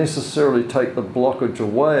doesn't necessarily take the blockage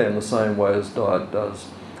away in the same way as diet does,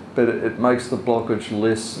 but it makes the blockage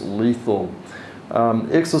less lethal.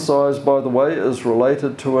 Exercise, by the way, is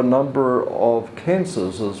related to a number of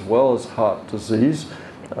cancers as well as heart disease,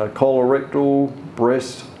 colorectal,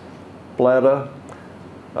 breast, bladder,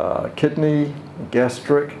 kidney,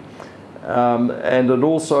 gastric, and it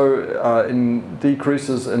also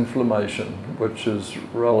decreases inflammation, which is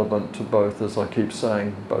relevant to both, as I keep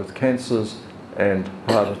saying, both cancers and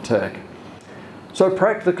heart attack. So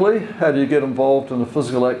practically, how do you get involved in a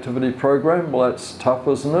physical activity program? Well, that's tough,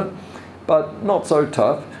 isn't it? But not so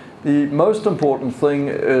tough. The most important thing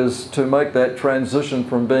is to make that transition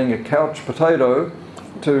from being a couch potato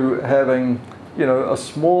to having, you know, a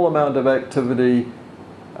small amount of activity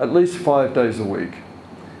at least 5 days a week.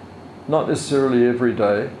 Not necessarily every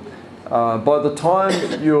day. By the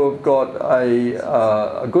time you've got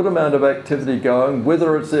a good amount of activity going,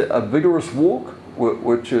 whether it's a vigorous walk,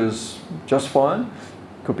 which is just fine,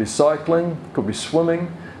 could be cycling, could be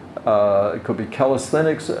swimming, it could be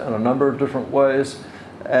calisthenics in a number of different ways.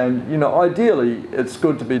 And, you know, ideally, it's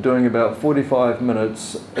good to be doing about 45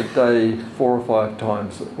 minutes a day, 4 or 5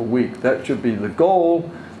 times a week. That should be the goal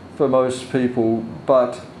for most people,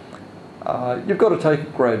 but you've got to take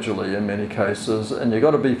it gradually in many cases, and you've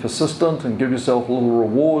got to be persistent and give yourself little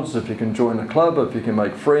rewards. If you can join a club, if you can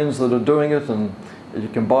make friends that are doing it, and you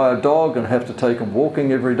can buy a dog and have to take them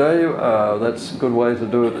walking every day, that's a good way to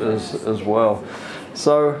do it as well.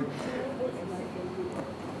 So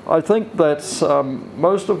I think that's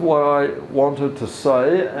most of what I wanted to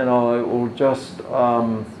say, and I will just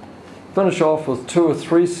finish off with 2 or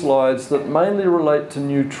 3 slides that mainly relate to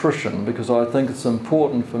nutrition, because I think it's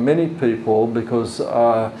important for many people, because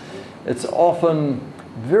it's often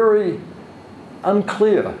very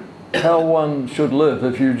unclear how one should live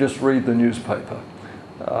if you just read the newspaper.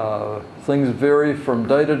 Things vary from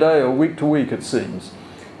day to day or week to week, it seems.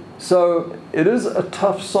 So it is a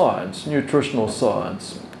tough science, nutritional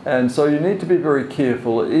science, and so you need to be very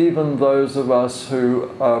careful. Even those of us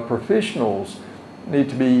who are professionals need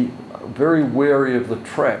to be very wary of the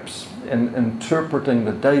traps in interpreting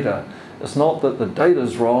the data. It's not that the data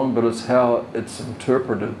is wrong, but it's how it's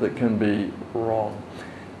interpreted that can be wrong.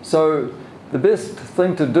 So the best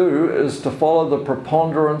thing to do is to follow the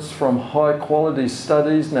preponderance from high quality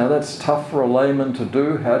studies. Now that's tough for a layman to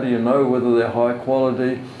do. How do you know whether they're high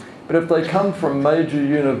quality? But if they come from major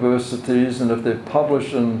universities and if they're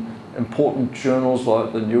published in important journals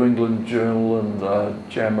like the New England Journal and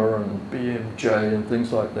JAMA and BMJ and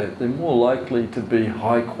things like that, they're more likely to be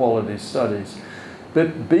high quality studies.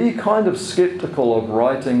 But be kind of skeptical of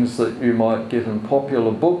writings that you might get in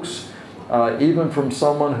popular books, even from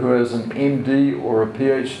someone who has an MD or a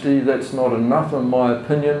PhD. That's not enough in my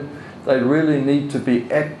opinion. They really need to be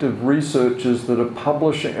active researchers that are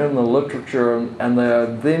publishing in the literature, and they are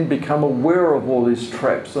then become aware of all these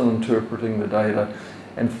traps in interpreting the data.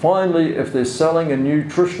 And finally, if they're selling a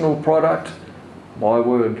nutritional product, my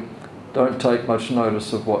word, don't take much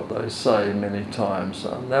notice of what they say many times.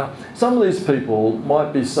 Now, some of these people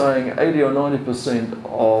might be saying 80 or 90%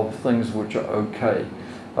 of things which are okay.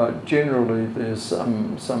 Generally, there's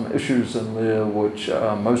some issues in there which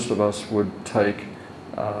most of us would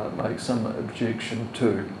make some objection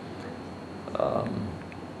to.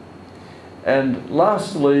 And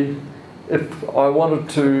lastly, if I wanted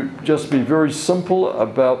to just be very simple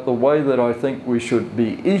about the way that I think we should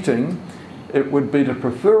be eating, it would be to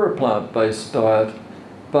prefer a plant-based diet,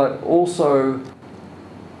 but also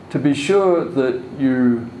to be sure that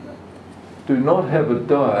you do not have a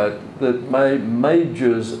diet that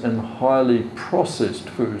majors in highly processed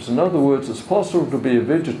foods. In other words, it's possible to be a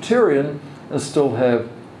vegetarian and still have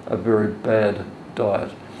a very bad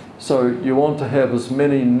diet. So you want to have as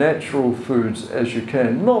many natural foods as you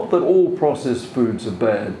can. Not that all processed foods are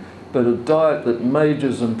bad, but a diet that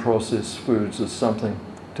majors in processed foods is something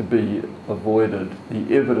to be avoided.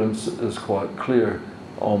 The evidence is quite clear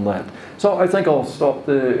on that. So I think I'll stop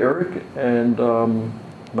there, Eric, and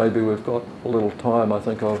maybe we've got a little time. I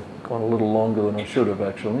think I've gone a little longer than I should have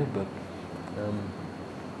actually, but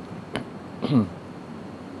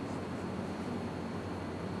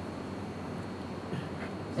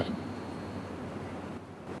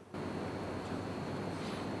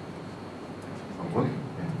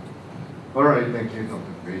All right, thank you,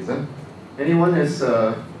 Dr. Fraser. Anyone has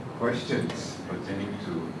questions pertaining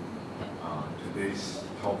to today's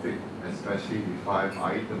topic, especially the 5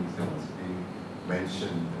 items that was being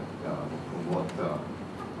mentioned for what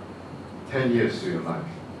 10 years to your life?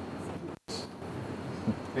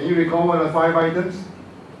 Can you recall what are 5 items?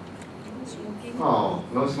 Smoking. Oh,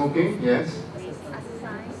 no smoking, yes.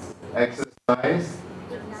 Exercise.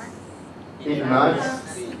 Eat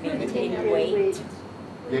nuts. Maintain weight.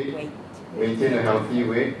 Maintain a healthy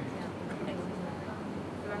weight.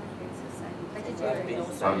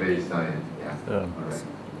 Plant-based diet. Yeah. All right.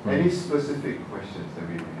 Any specific questions that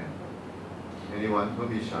we have? Anyone? Don't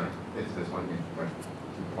be shy. Yes, there's one here. Right.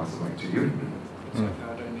 Pass the mic to you. I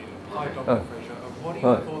don't need it. Hi, Dr. Fraser. What are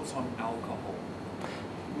your thoughts on alcohol?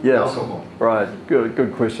 yes, Alcohol. right.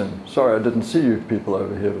 Good question. Sorry, I didn't see you people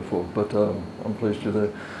over here before, but I'm pleased you're there.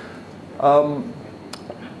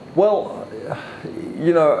 Well,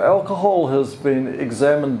 you know, alcohol has been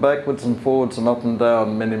examined backwards and forwards and up and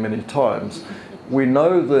down many, many times. We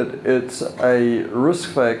know that it's a risk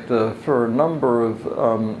factor for a number of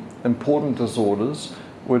important disorders,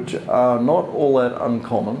 which are not all that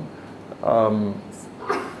uncommon.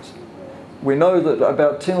 We know that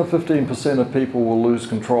about 10 or 15% of people will lose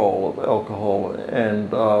control of alcohol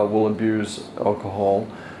and will abuse alcohol.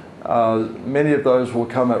 Many of those will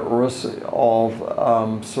come at risk of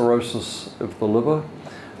cirrhosis of the liver.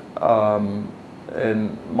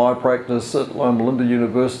 In my practice at Loma Linda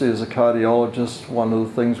University as a cardiologist, one of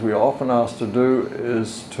the things we are often asked to do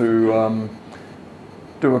is to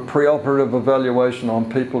do a preoperative evaluation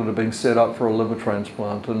on people that are being set up for a liver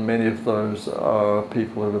transplant, and many of those are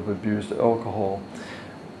people that have abused alcohol.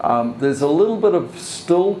 There's a little bit of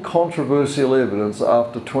still controversial evidence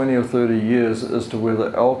after 20 or 30 years as to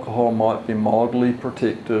whether alcohol might be mildly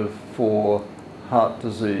protective for heart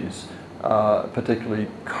disease, particularly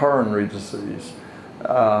coronary disease.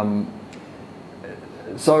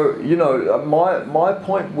 So, you know, my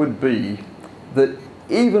point would be that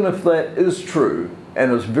even if that is true,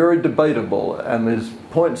 and it's very debatable, and there's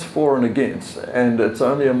points for and against, and it's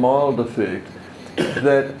only a mild effect,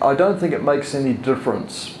 that I don't think it makes any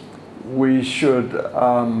difference. We should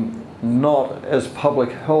not, as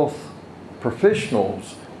public health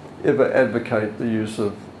professionals, ever advocate the use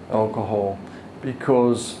of alcohol,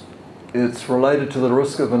 because it's related to the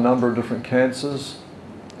risk of a number of different cancers,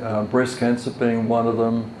 breast cancer being one of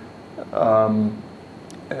them,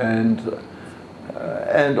 and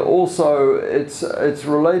also it's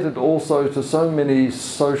related also to so many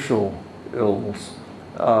social ills.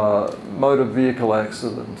 Motor vehicle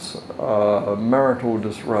accidents, marital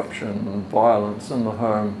disruption, violence in the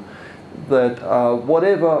home, that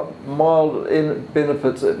whatever mild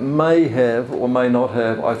benefits it may have or may not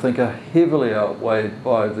have, I think are heavily outweighed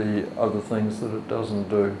by the other things that it doesn't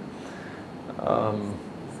do.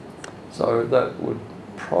 So that would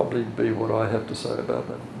probably be what I have to say about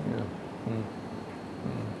that. Yeah.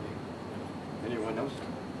 Anyone else?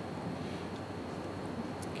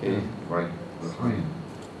 Okay, right. That's right.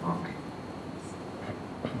 Mark.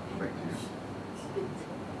 Back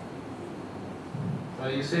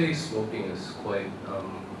to you. You say smoking is quite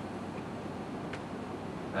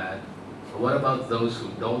bad. What about those who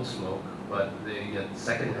don't smoke, but they get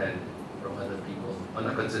secondhand from other people on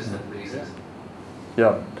a consistent basis?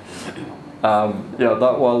 Yeah.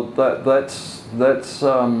 That's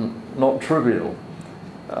not trivial.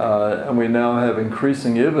 And we now have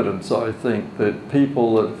increasing evidence, I think, that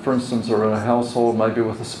people that, for instance, are in a household, maybe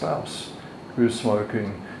with a spouse who's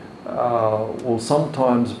smoking, will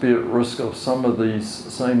sometimes be at risk of some of these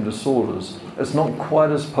same disorders. It's not quite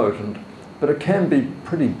as potent, but it can be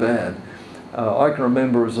pretty bad. I can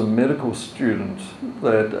remember as a medical student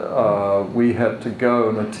that we had to go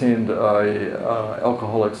and attend a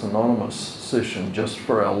Alcoholics Anonymous session just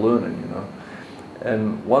for our learning, you know.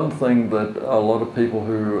 And one thing that a lot of people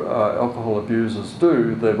who are alcohol abusers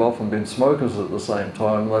do, they've often been smokers at the same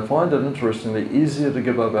time, they find it interestingly easier to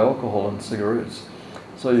give up alcohol than cigarettes.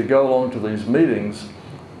 So you go along to these meetings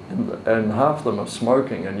and half of them are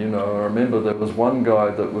smoking, and you know, I remember there was one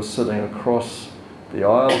guy that was sitting across the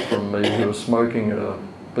aisle from me who was smoking a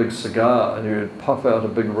big cigar, and he would puff out a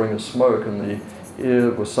big ring of smoke, and the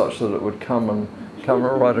air was such that it would come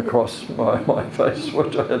right across my face,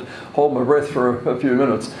 which I had to hold my breath for a few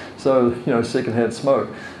minutes. So, you know, secondhand smoke.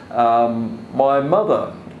 My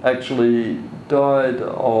mother actually died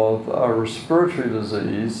of a respiratory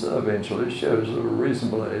disease eventually. She was a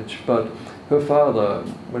reasonable age, but her father,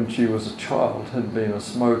 when she was a child, had been a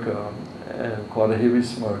smoker, and quite a heavy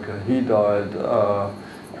smoker. He died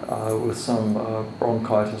with some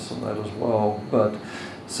bronchitis and that as well. But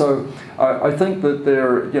so I think that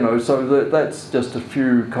there, you know, so that's just a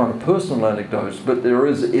few kind of personal anecdotes, but there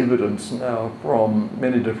is evidence now from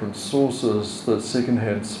many different sources that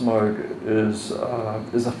secondhand smoke is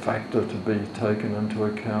a factor to be taken into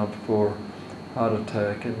account for heart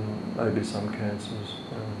attack and maybe some cancers.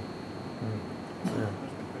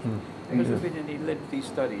 Has there been any lengthy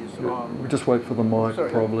studies on... We just wait for the mic,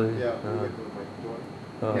 probably. Yeah.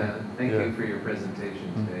 Yeah, thank you for your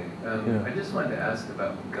presentation today. I just wanted to ask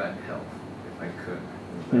about gut health, if I could.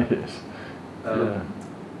 Yes.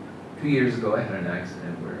 2 years ago, I had an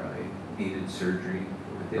accident where I needed surgery.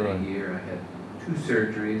 Within a year, I had 2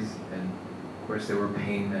 surgeries, and of course there were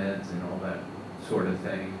pain meds and all that sort of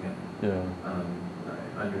thing. And,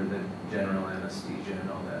 under the general anesthesia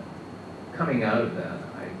and all that. Coming out of that,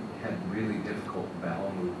 I had really difficult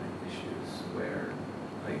bowel movement issues where,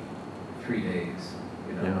 like, 3 days,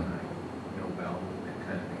 you know, no bowel movement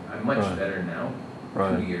kind of thing. I'm much better now,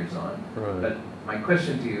 2 years on. But my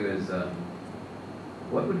question to you is,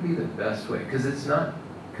 what would be the best way? Because it's not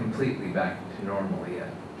completely back to normal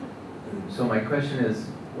yet. So my question is,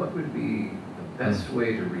 what would be the best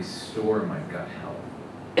way to restore my gut health?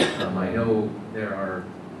 I know there are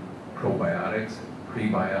probiotics,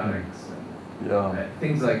 prebiotics, and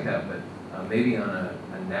things like that, but maybe on a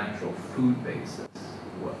natural food basis,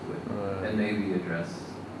 what would, and maybe address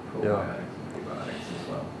probiotics and prebiotics as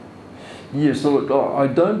well. Yes, look, I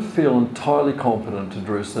don't feel entirely competent to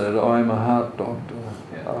address that. I'm a heart doctor.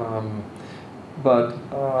 But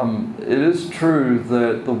it is true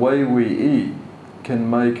that the way we eat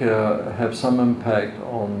can have some impact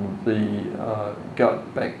on the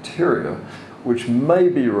gut bacteria, which may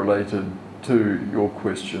be related to your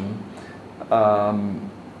question.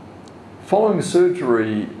 Following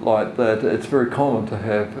surgery like that, it's very common to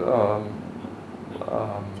have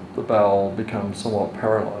the bowel become somewhat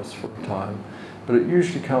paralyzed for a time, but it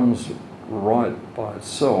usually comes right by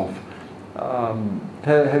itself.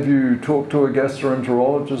 Have you talked to a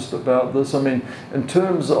gastroenterologist about this? I mean, in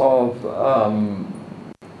terms of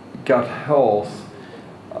gut health,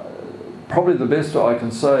 probably the best I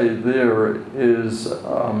can say there is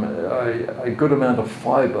a good amount of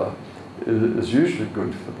fiber is usually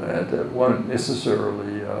good for that. It won't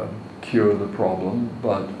necessarily cure the problem,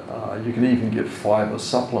 but you can even get fiber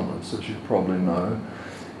supplements, as you probably know,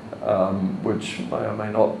 which may or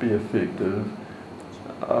may not be effective.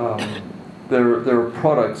 There are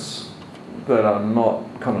products that are not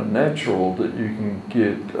kind of natural that you can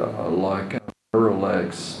get, like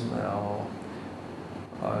Relax. Now,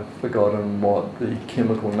 I've forgotten what the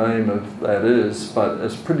chemical name of that is, but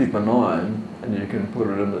it's pretty benign, and you can put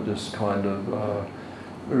it in that just kind of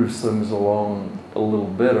moves things along a little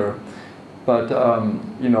better. But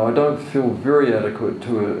you know, I don't feel very adequate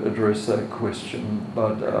to address that question.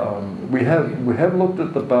 But we have looked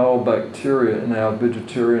at the bowel bacteria in our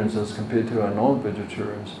vegetarians as compared to our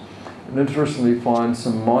non-vegetarians, and interestingly find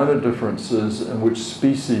some minor differences in which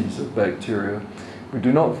species of bacteria. We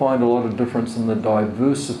do not find a lot of difference in the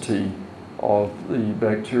diversity of the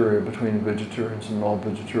bacteria between vegetarians and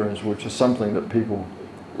non-vegetarians, which is something that people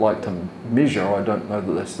like to measure. I don't know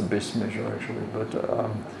that that's the best measure actually, but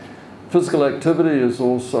physical activity is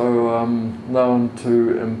also known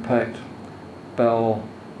to impact bowel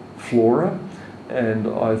flora, and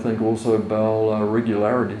I think also bowel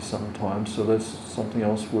regularity sometimes, so that's something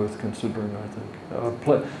else worth considering, I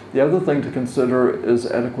think. The other thing to consider is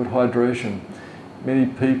adequate hydration. Many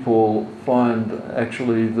people find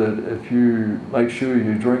actually that if you make sure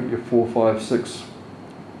you drink your 4, 5, 6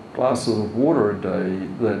 glasses of water a day,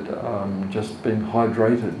 that just being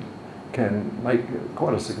hydrated can make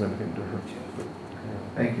quite a significant difference.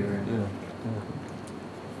 Thank you, Rich.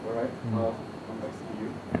 All right, come back to you.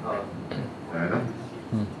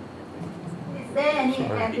 Is there any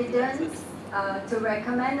evidence to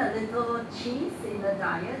recommend a little cheese in the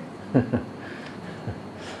diet?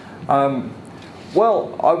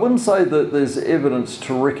 Well, I wouldn't say that there's evidence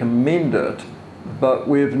to recommend it, but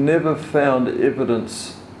we've never found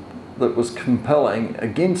evidence that was compelling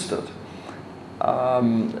against it.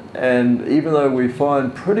 And even though we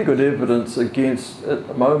find pretty good evidence against, at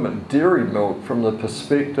the moment, dairy milk from the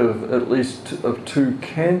perspective at least of 2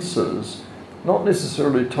 cancers, not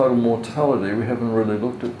necessarily total mortality, we haven't really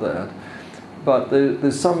looked at that, but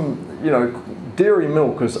there's some, dairy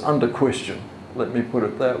milk is under question, let me put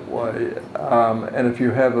it that way. And if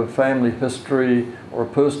you have a family history or a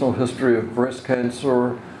personal history of breast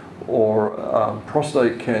cancer or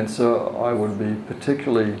prostate cancer, I would be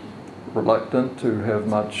particularly reluctant to have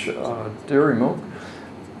much dairy milk.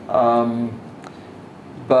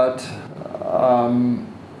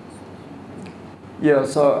 Yeah,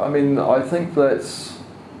 so I mean, I think that's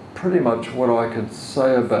pretty much what I could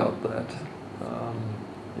say about that.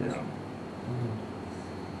 Yeah.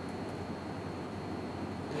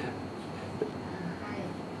 Hi,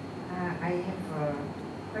 I have a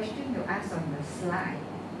question to ask on the slide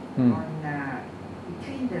on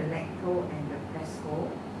between the lacto and the pesco.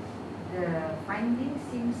 The finding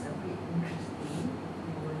seems a bit interesting if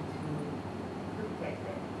you were to look at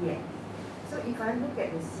that. Yeah. So if I look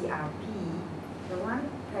at the CRP, the one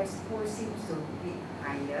pesco seems to be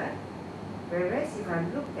higher, whereas if I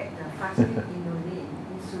look at the fasting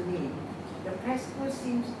insulin, the pesco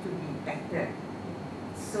seems to be better.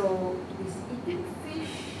 So is eating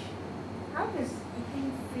fish, how does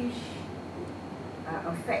eating fish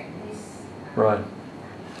affect this? Right.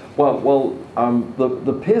 Well,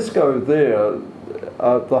 the pesco there,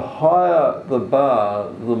 the higher the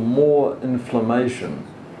bar, the more inflammation.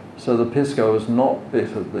 So the pesco is not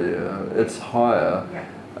better there, it's higher. Yeah.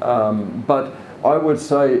 But I would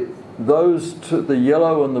say those two, the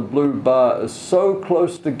yellow and the blue bar, is so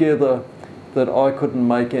close together that I couldn't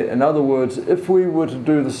make it. In other words, if we were to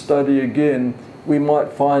do the study again, we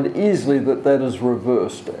might find easily that that is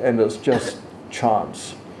reversed and it's just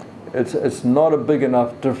chance. It's not a big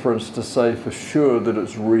enough difference to say for sure that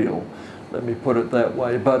it's real. Let me put it that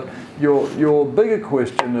way. But your bigger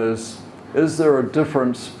question is there a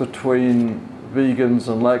difference between vegans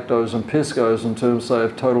and lactose and pescos in terms, say,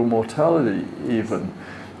 of total mortality even?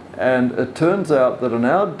 And it turns out that in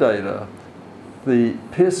our data, the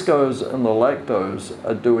pescos and the lactose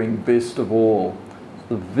are doing best of all.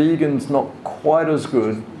 The vegans not quite as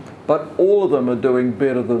good, but all of them are doing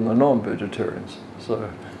better than the non-vegetarians. So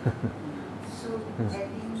adding the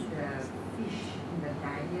fish in the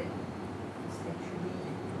diet is actually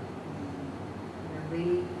the way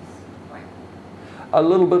is quite. a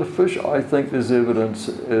little bit of fish, I think there's evidence,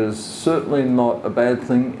 is certainly not a bad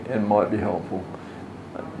thing and might be helpful.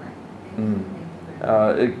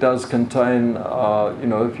 It does contain,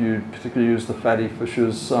 if you particularly use the fatty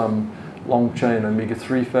fishes, long chain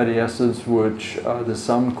omega-3 fatty acids, which there's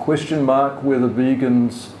some question mark whether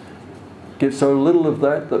vegans get so little of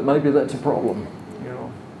that maybe that's a problem.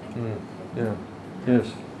 Yeah.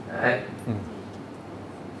 Yes.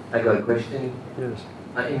 I got a question. Yes.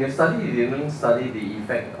 In your study, you didn't study the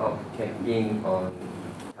effect of caffeine on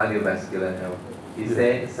cardiovascular health. Is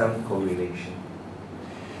there some correlation?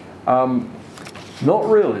 Not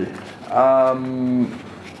really.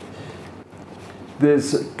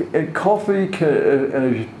 There's coffee,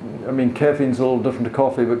 caffeine's a little different to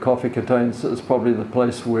coffee, but coffee is probably the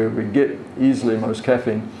place where we get easily most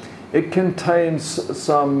caffeine. It contains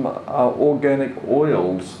some organic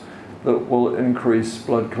oils that will increase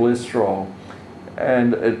blood cholesterol.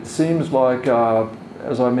 And it seems like,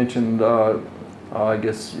 as I mentioned, I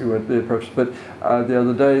guess you weren't there perhaps, but the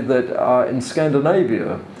other day that in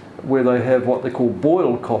Scandinavia, where they have what they call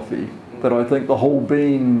boiled coffee, that I think the whole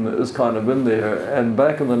bean is kind of in there. And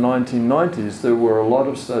back in the 1990s, there were a lot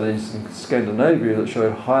of studies in Scandinavia that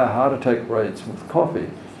showed higher heart attack rates with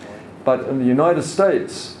coffee. But in the United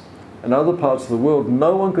States and other parts of the world,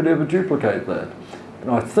 no one could ever duplicate that.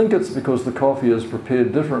 And I think it's because the coffee is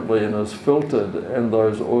prepared differently and is filtered and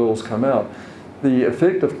those oils come out. The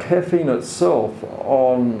effect of caffeine itself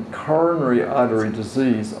on coronary artery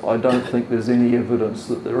disease, I don't think there's any evidence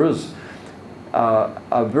that there is.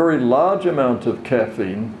 A very large amount of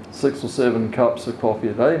caffeine, 6 or 7 cups of coffee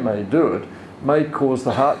a day may do it, may cause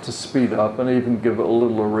the heart to speed up and even give it a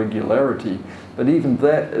little irregularity. But even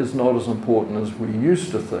that is not as important as we used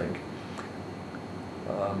to think.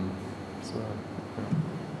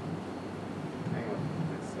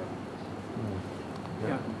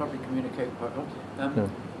 Yeah, I can probably communicate quite well.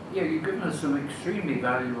 Yeah, you've given us some extremely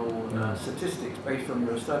valuable statistics based on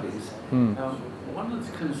your studies. One of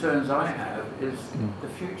the concerns I have is the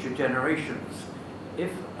future generations.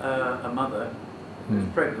 If a mother who's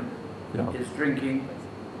pregnant is drinking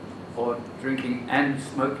and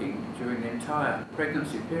smoking during the entire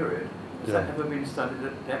pregnancy period, has that ever been studied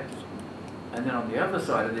at depth? And then on the other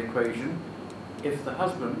side of the equation, if the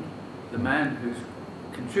husband, the man who's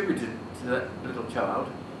contributed to that little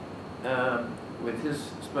child with his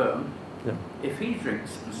sperm, if he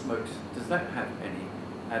drinks and smokes, does that have any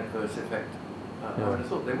adverse effect? I would have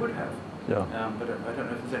thought they would have, but I don't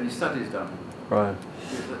know if there's any studies done. Right.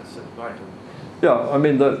 That's vital. Yeah, I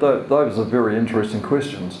mean, those are very interesting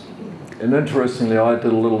questions. And interestingly, I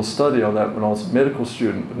did a little study on that when I was a medical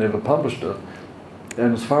student, but never published it.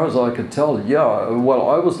 And as far as I could tell, well,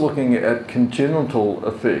 I was looking at congenital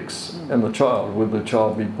effects in the child. Would the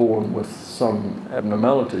child be born with some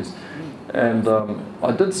abnormalities? And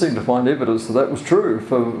I did seem to find evidence that that was true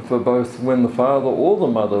for both when the father or the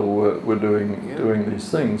mother were doing these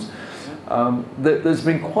things. There's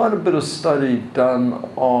been quite a bit of study done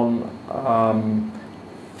on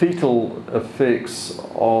fetal effects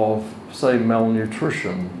of, say,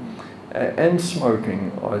 malnutrition and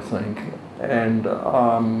smoking, I think. And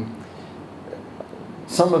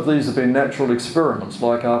some of these have been natural experiments,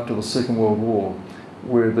 like after the Second World War,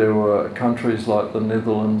 where there were countries like the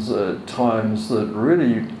Netherlands at times that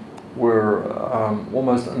really were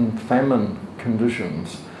almost in famine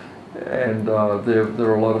conditions. And there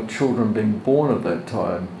are a lot of children being born at that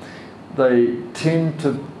time. They tend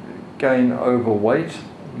to gain overweight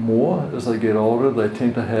more as they get older. They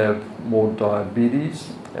tend to have more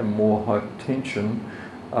diabetes and more hypertension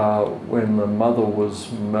when the mother was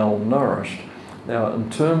malnourished. Now, in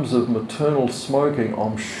terms of maternal smoking,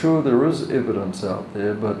 I'm sure there is evidence out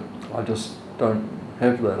there, but I just don't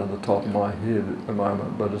have that on the top of my head at the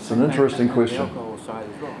moment. But it's an interesting question. The alcohol side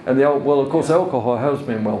as well. And well, of course, alcohol has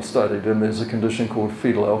been well studied, and there's a condition called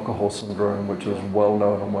fetal alcohol syndrome, which is well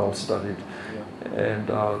known and well studied. And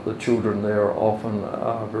the children there are often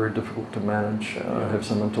very difficult to manage, have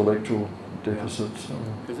some intellectual deficits.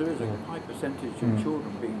 Because there is a high percentage of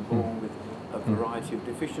children being born with a variety of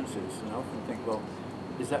deficiencies, and I often think, well,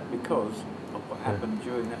 is that because of what happened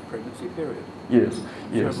during that pregnancy period? Yes,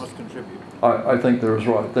 Sure, must contribute. I think there is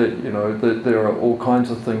right. That there are all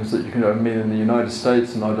kinds of things that you can. I mean, in the United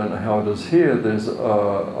States, and I don't know how it is here, there's a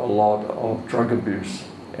lot of drug abuse,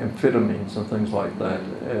 amphetamines and things like that,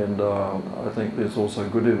 and I think there's also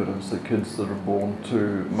good evidence that kids that are born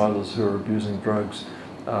to mothers who are abusing drugs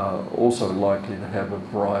are also likely to have a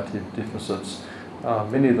variety of deficits.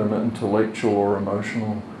 Many of them are intellectual or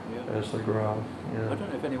emotional as they grow up. I don't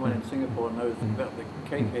know if anyone in Singapore knows about the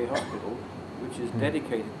KK Hospital, which is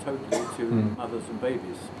dedicated totally to mothers and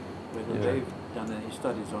babies. Whether they've done any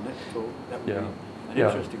studies on it at all, that would be an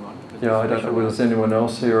interesting one. I don't know whether there's anyone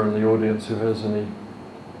else here in the audience who has any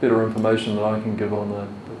better information that I can give on that.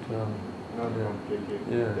 But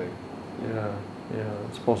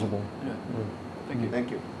it's possible. Thank you.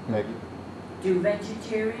 Thank you. Do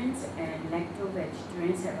vegetarians and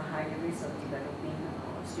lacto-vegetarians have a higher risk of developing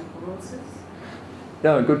osteoporosis?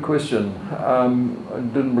 Yeah, good question. I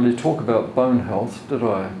didn't really talk about bone health, did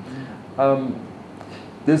I?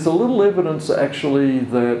 There's a little evidence actually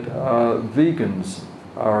that vegans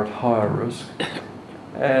are at higher risk,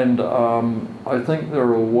 and I think there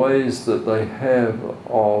are ways that they have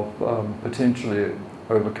of potentially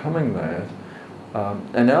overcoming that.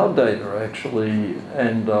 And our data actually,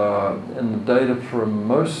 and the data from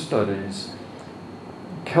most studies,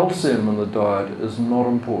 calcium in the diet is not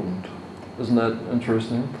important. Isn't that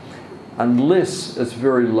interesting? Unless it's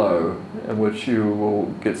very low, in which you will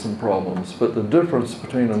get some problems. But the difference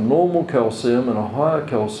between a normal calcium and a higher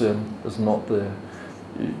calcium is not there.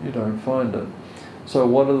 You don't find it. So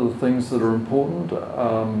what are the things that are important?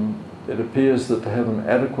 It appears that to have an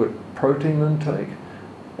adequate protein intake,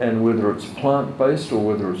 and whether it's plant-based or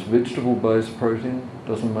whether it's vegetable-based protein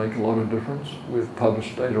doesn't make a lot of difference. We've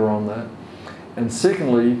published data on that. And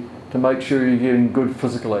secondly, to make sure you're getting good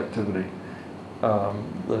physical activity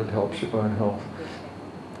that helps your bone health.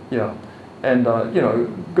 Yeah, and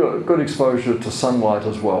good exposure to sunlight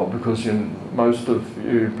as well, because most of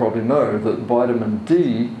you probably know that vitamin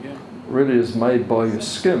D really is made by your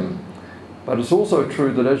skin. But it's also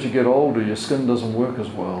true that as you get older, your skin doesn't work as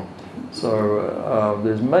well. So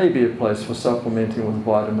there's maybe a place for supplementing with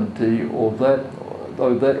vitamin D,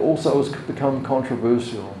 though that also has become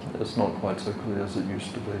controversial. It's not quite so clear as it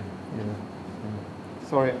used to be.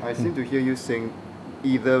 Sorry, I seem to hear you saying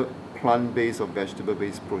either plant-based or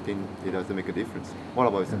vegetable-based protein, it doesn't make a difference. What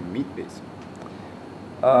about the meat-based?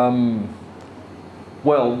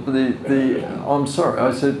 Well, I'm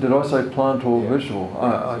sorry, did I say plant or vegetable?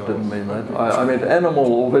 I didn't mean that. I meant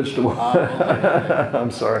animal or vegetable. I'm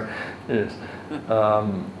sorry, yes.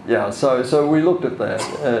 Yeah, so we looked at that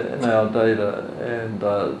in our data, and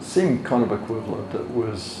it seemed kind of equivalent. It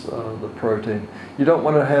was the protein. You don't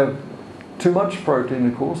want to have too much protein,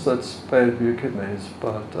 of course, that's bad for your kidneys,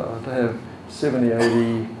 but to have 70,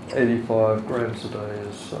 80, 85 grams a day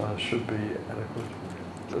should be adequate.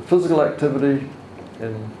 Physical activity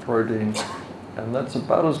and protein, and that's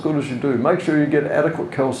about as good as you do. Make sure you get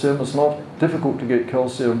adequate calcium. It's not difficult to get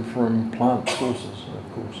calcium from plant sources,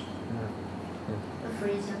 of course.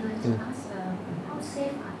 Fraser, I'd like to ask, how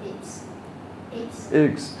safe are eggs?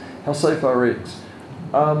 Eggs. How safe are eggs?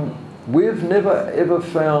 We've never ever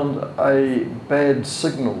found a bad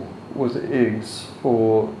signal with eggs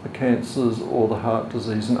for the cancers or the heart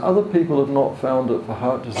disease, and other people have not found it for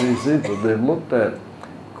heart disease either. They've looked at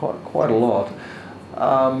quite a lot.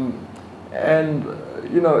 And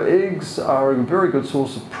you know, eggs are a very good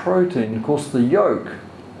source of protein. Of course, the yolk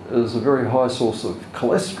is a very high source of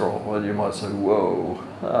cholesterol. Well, you might say, whoa.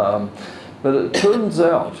 But it turns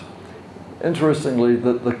out, interestingly,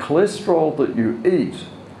 that the cholesterol that you eat,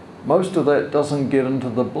 most of that doesn't get into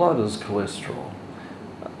the blood as cholesterol.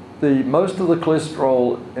 Most of the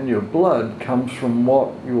cholesterol in your blood comes from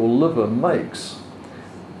what your liver makes.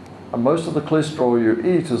 And most of the cholesterol you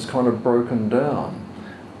eat is kind of broken down.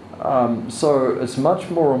 So it's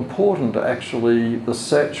much more important, actually, the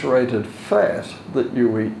saturated fat that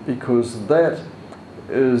you eat, because that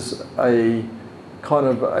is a kind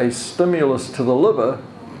of a stimulus to the liver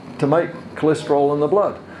to make cholesterol in the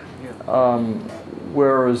blood.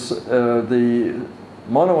 Whereas the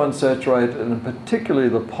monounsaturated, and particularly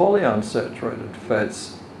the polyunsaturated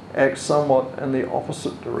fats, act somewhat in the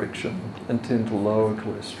opposite direction and tend to lower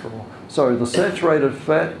cholesterol. So the saturated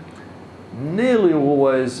fat, nearly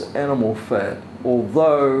always animal fat,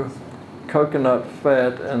 although coconut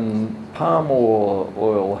fat and palm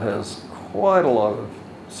oil has quite a lot of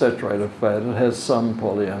saturated fat. It has some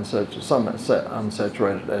polyunsaturated, some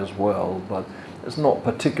unsaturated as well, but it's not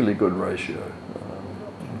particularly good ratio.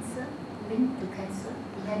 Cancer, linked to cancer,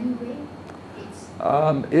 in any way?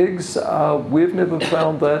 Eggs, we've never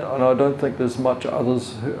found that, and I don't think there's much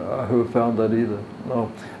others who have found that either.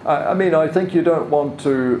 No, I mean, I think you don't want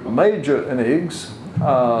to major in eggs.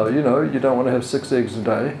 You know, you don't want to have 6 eggs a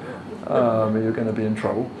day. You're going to be in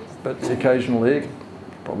trouble. But the occasional egg,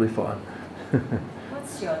 probably fine.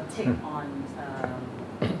 What's your take on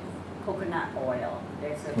coconut oil?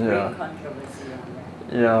 There's a great controversy on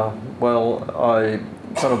that. Yeah, well, I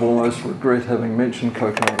kind of almost regret having mentioned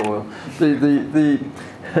coconut oil.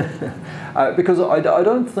 Because I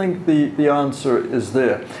don't think the answer is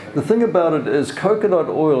there. The thing about it is coconut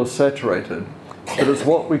oil is saturated, but it's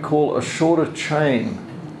what we call a shorter chain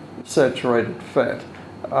saturated fat.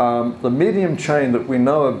 The medium chain that we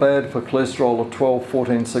know are bad for cholesterol are 12,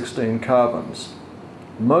 14, 16 carbons.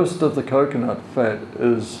 Most of the coconut fat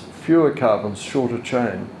is fewer carbons, shorter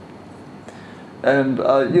chain. And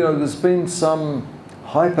you know, there's been some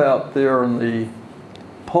hype out there in the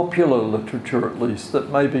popular literature, at least, that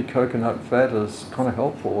maybe coconut fat is kind of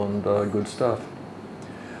helpful and good stuff.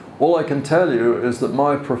 All I can tell you is that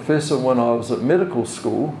my professor, when I was at medical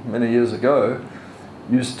school many years ago,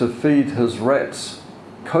 used to feed his rats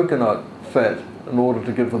coconut fat in order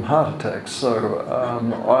to give them heart attacks. So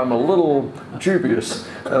I'm a little dubious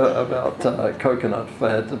about coconut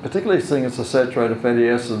fat, particularly seeing it's a saturated fatty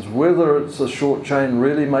acids. Whether it's a short chain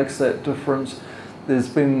really makes that difference. There's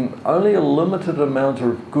been only a limited amount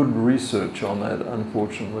of good research on that,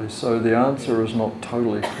 unfortunately. So the answer is not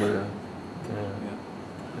totally clear.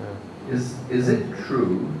 Is it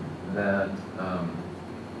true that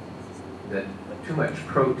that too much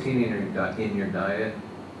protein in your diet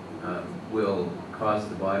will cause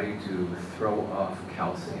the body to throw off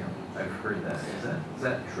calcium? I've heard that. Is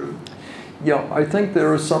that true? Yeah, I think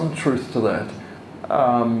there is some truth to that.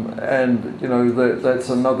 And you know, that's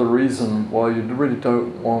another reason why you really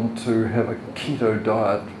don't want to have a keto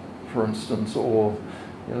diet, for instance, or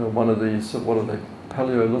you know, one of these, what are they,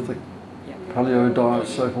 paleo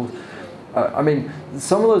diets, so forth. I mean,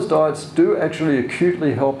 some of those diets do actually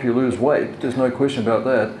acutely help you lose weight. There's no question about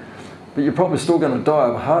that. But you're probably still going to die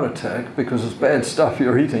of a heart attack because it's bad stuff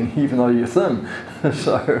you're eating, even though you're thin.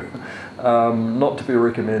 So, not to be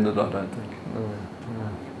recommended, I don't think.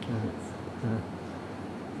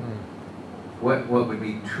 What would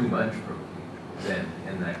be too much protein then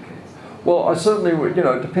in that case? Well, I certainly would, you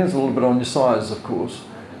know, it depends a little bit on your size, of course.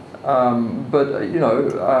 But, you know,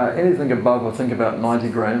 anything above, I think, about 90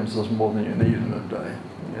 grams is more than you need in a day.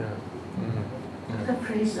 Yeah. Dr.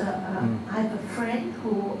 Fraser, I have a friend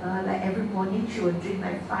who, like every morning, she would drink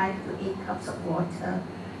like 5 to 8 cups of water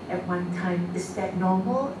at one time. Is that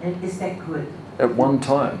normal and is that good? At one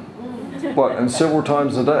time? What, and several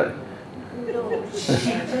times a day? No,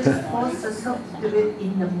 she just forced herself to do it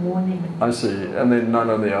in the morning. I see, and then none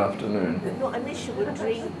in the afternoon. No, I mean she would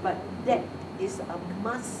drink, but that is a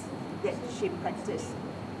must that she practices.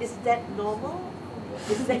 Is that normal?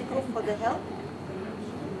 Is that good for the health?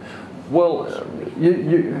 Well,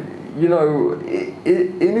 you know,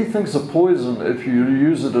 anything's a poison if you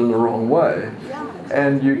use it in the wrong way.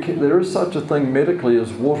 And there is such a thing medically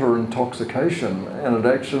as water intoxication, and it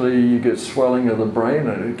actually, you get swelling of the brain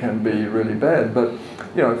and it can be really bad. But,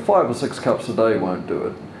 you know, 5 or 6 cups a day won't do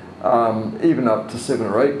it. Even up to 7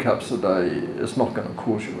 or 8 cups a day is not going to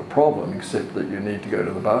cause you a problem, except that you need to go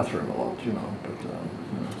to the bathroom a lot, you know. But,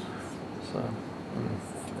 so.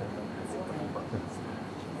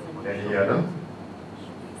 Any other?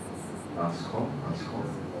 Last call.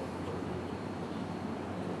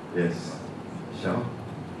 Yes, Michelle?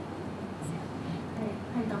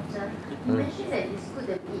 Hi, doctor. You mentioned that it's good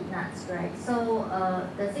to eat nuts, right? So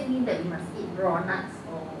does it mean that we must eat raw nuts,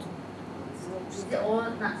 or is it all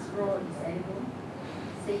nuts raw is edible?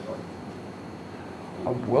 Safe?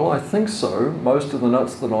 Well, I think so. Most of the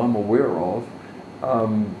nuts that I'm aware of,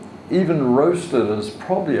 even roasted is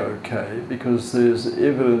probably okay, because there's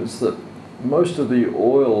evidence that most of the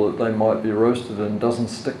oil that they might be roasted in doesn't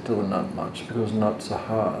stick to the nut much, because nuts are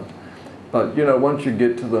hard. But, you know, once you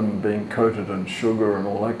get to them being coated in sugar and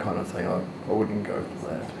all that kind of thing, I wouldn't go for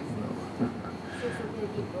that. You know.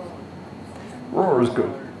 Raw is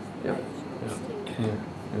good. Yeah.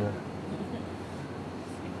 Yeah.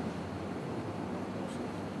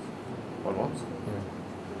 What?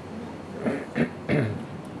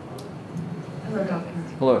 Hello, Doctor.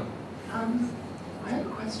 Hello. I have a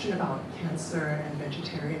question about cancer and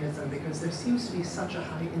vegetarianism, because there seems to be such a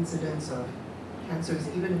high incidence of cancers,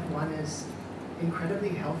 even if one is incredibly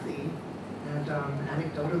healthy. And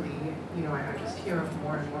anecdotally, you know, I just hear of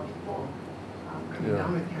more and more people coming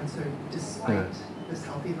down with cancer despite this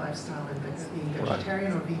healthy lifestyle and being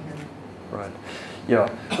vegetarian or vegan. Right. Yeah.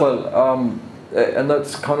 Well, and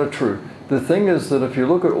that's kind of true. The thing is that if you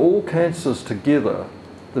look at all cancers together,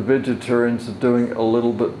 the vegetarians are doing a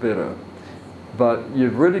little bit better. But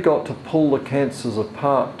you've really got to pull the cancers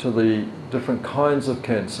apart to the different kinds of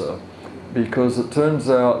cancer, because it turns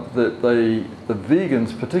out that the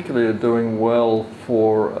vegans particularly are doing well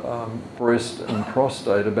for breast and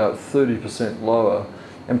prostate, about 30% lower,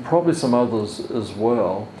 and probably some others as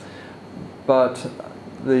well. But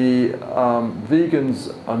the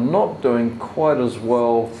vegans are not doing quite as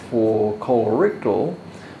well for colorectal,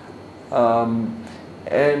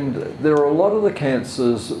 and there are a lot of the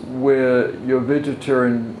cancers where your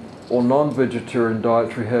vegetarian or non-vegetarian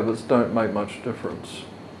dietary habits don't make much difference.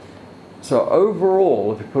 So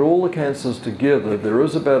overall, if you put all the cancers together, there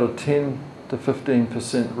is about a 10 to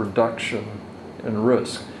 15% reduction in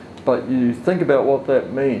risk. But you think about what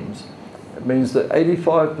that means. It means that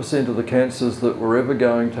 85% of the cancers that were ever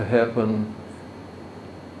going to happen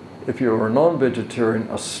if you're a non-vegetarian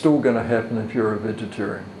are still going to happen if you're a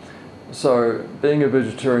vegetarian. So being a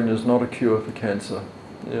vegetarian is not a cure for cancer.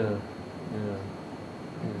 Yeah.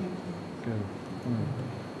 Good.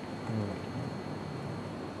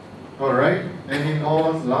 All right. Any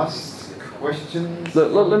more last questions?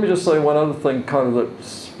 Let me just say one other thing kind of that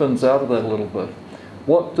spins out of that a little bit.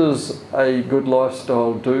 What does a good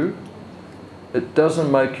lifestyle do? It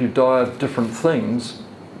doesn't make you die of different things,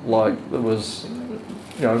 like there was,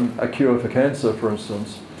 you know, a cure for cancer, for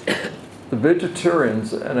instance. The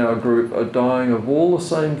vegetarians in our group are dying of all the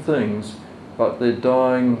same things, but they're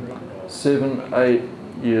dying 7, 8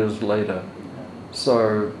 years later.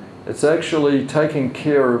 So it's actually taking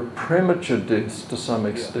care of premature deaths to some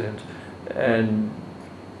extent, and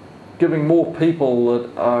giving more people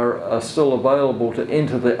that are still available to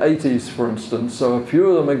enter their 80s, for instance. So a few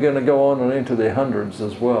of them are going to go on and enter their 100s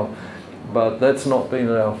as well. But that's not been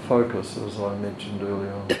our focus, as I mentioned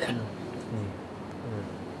earlier on.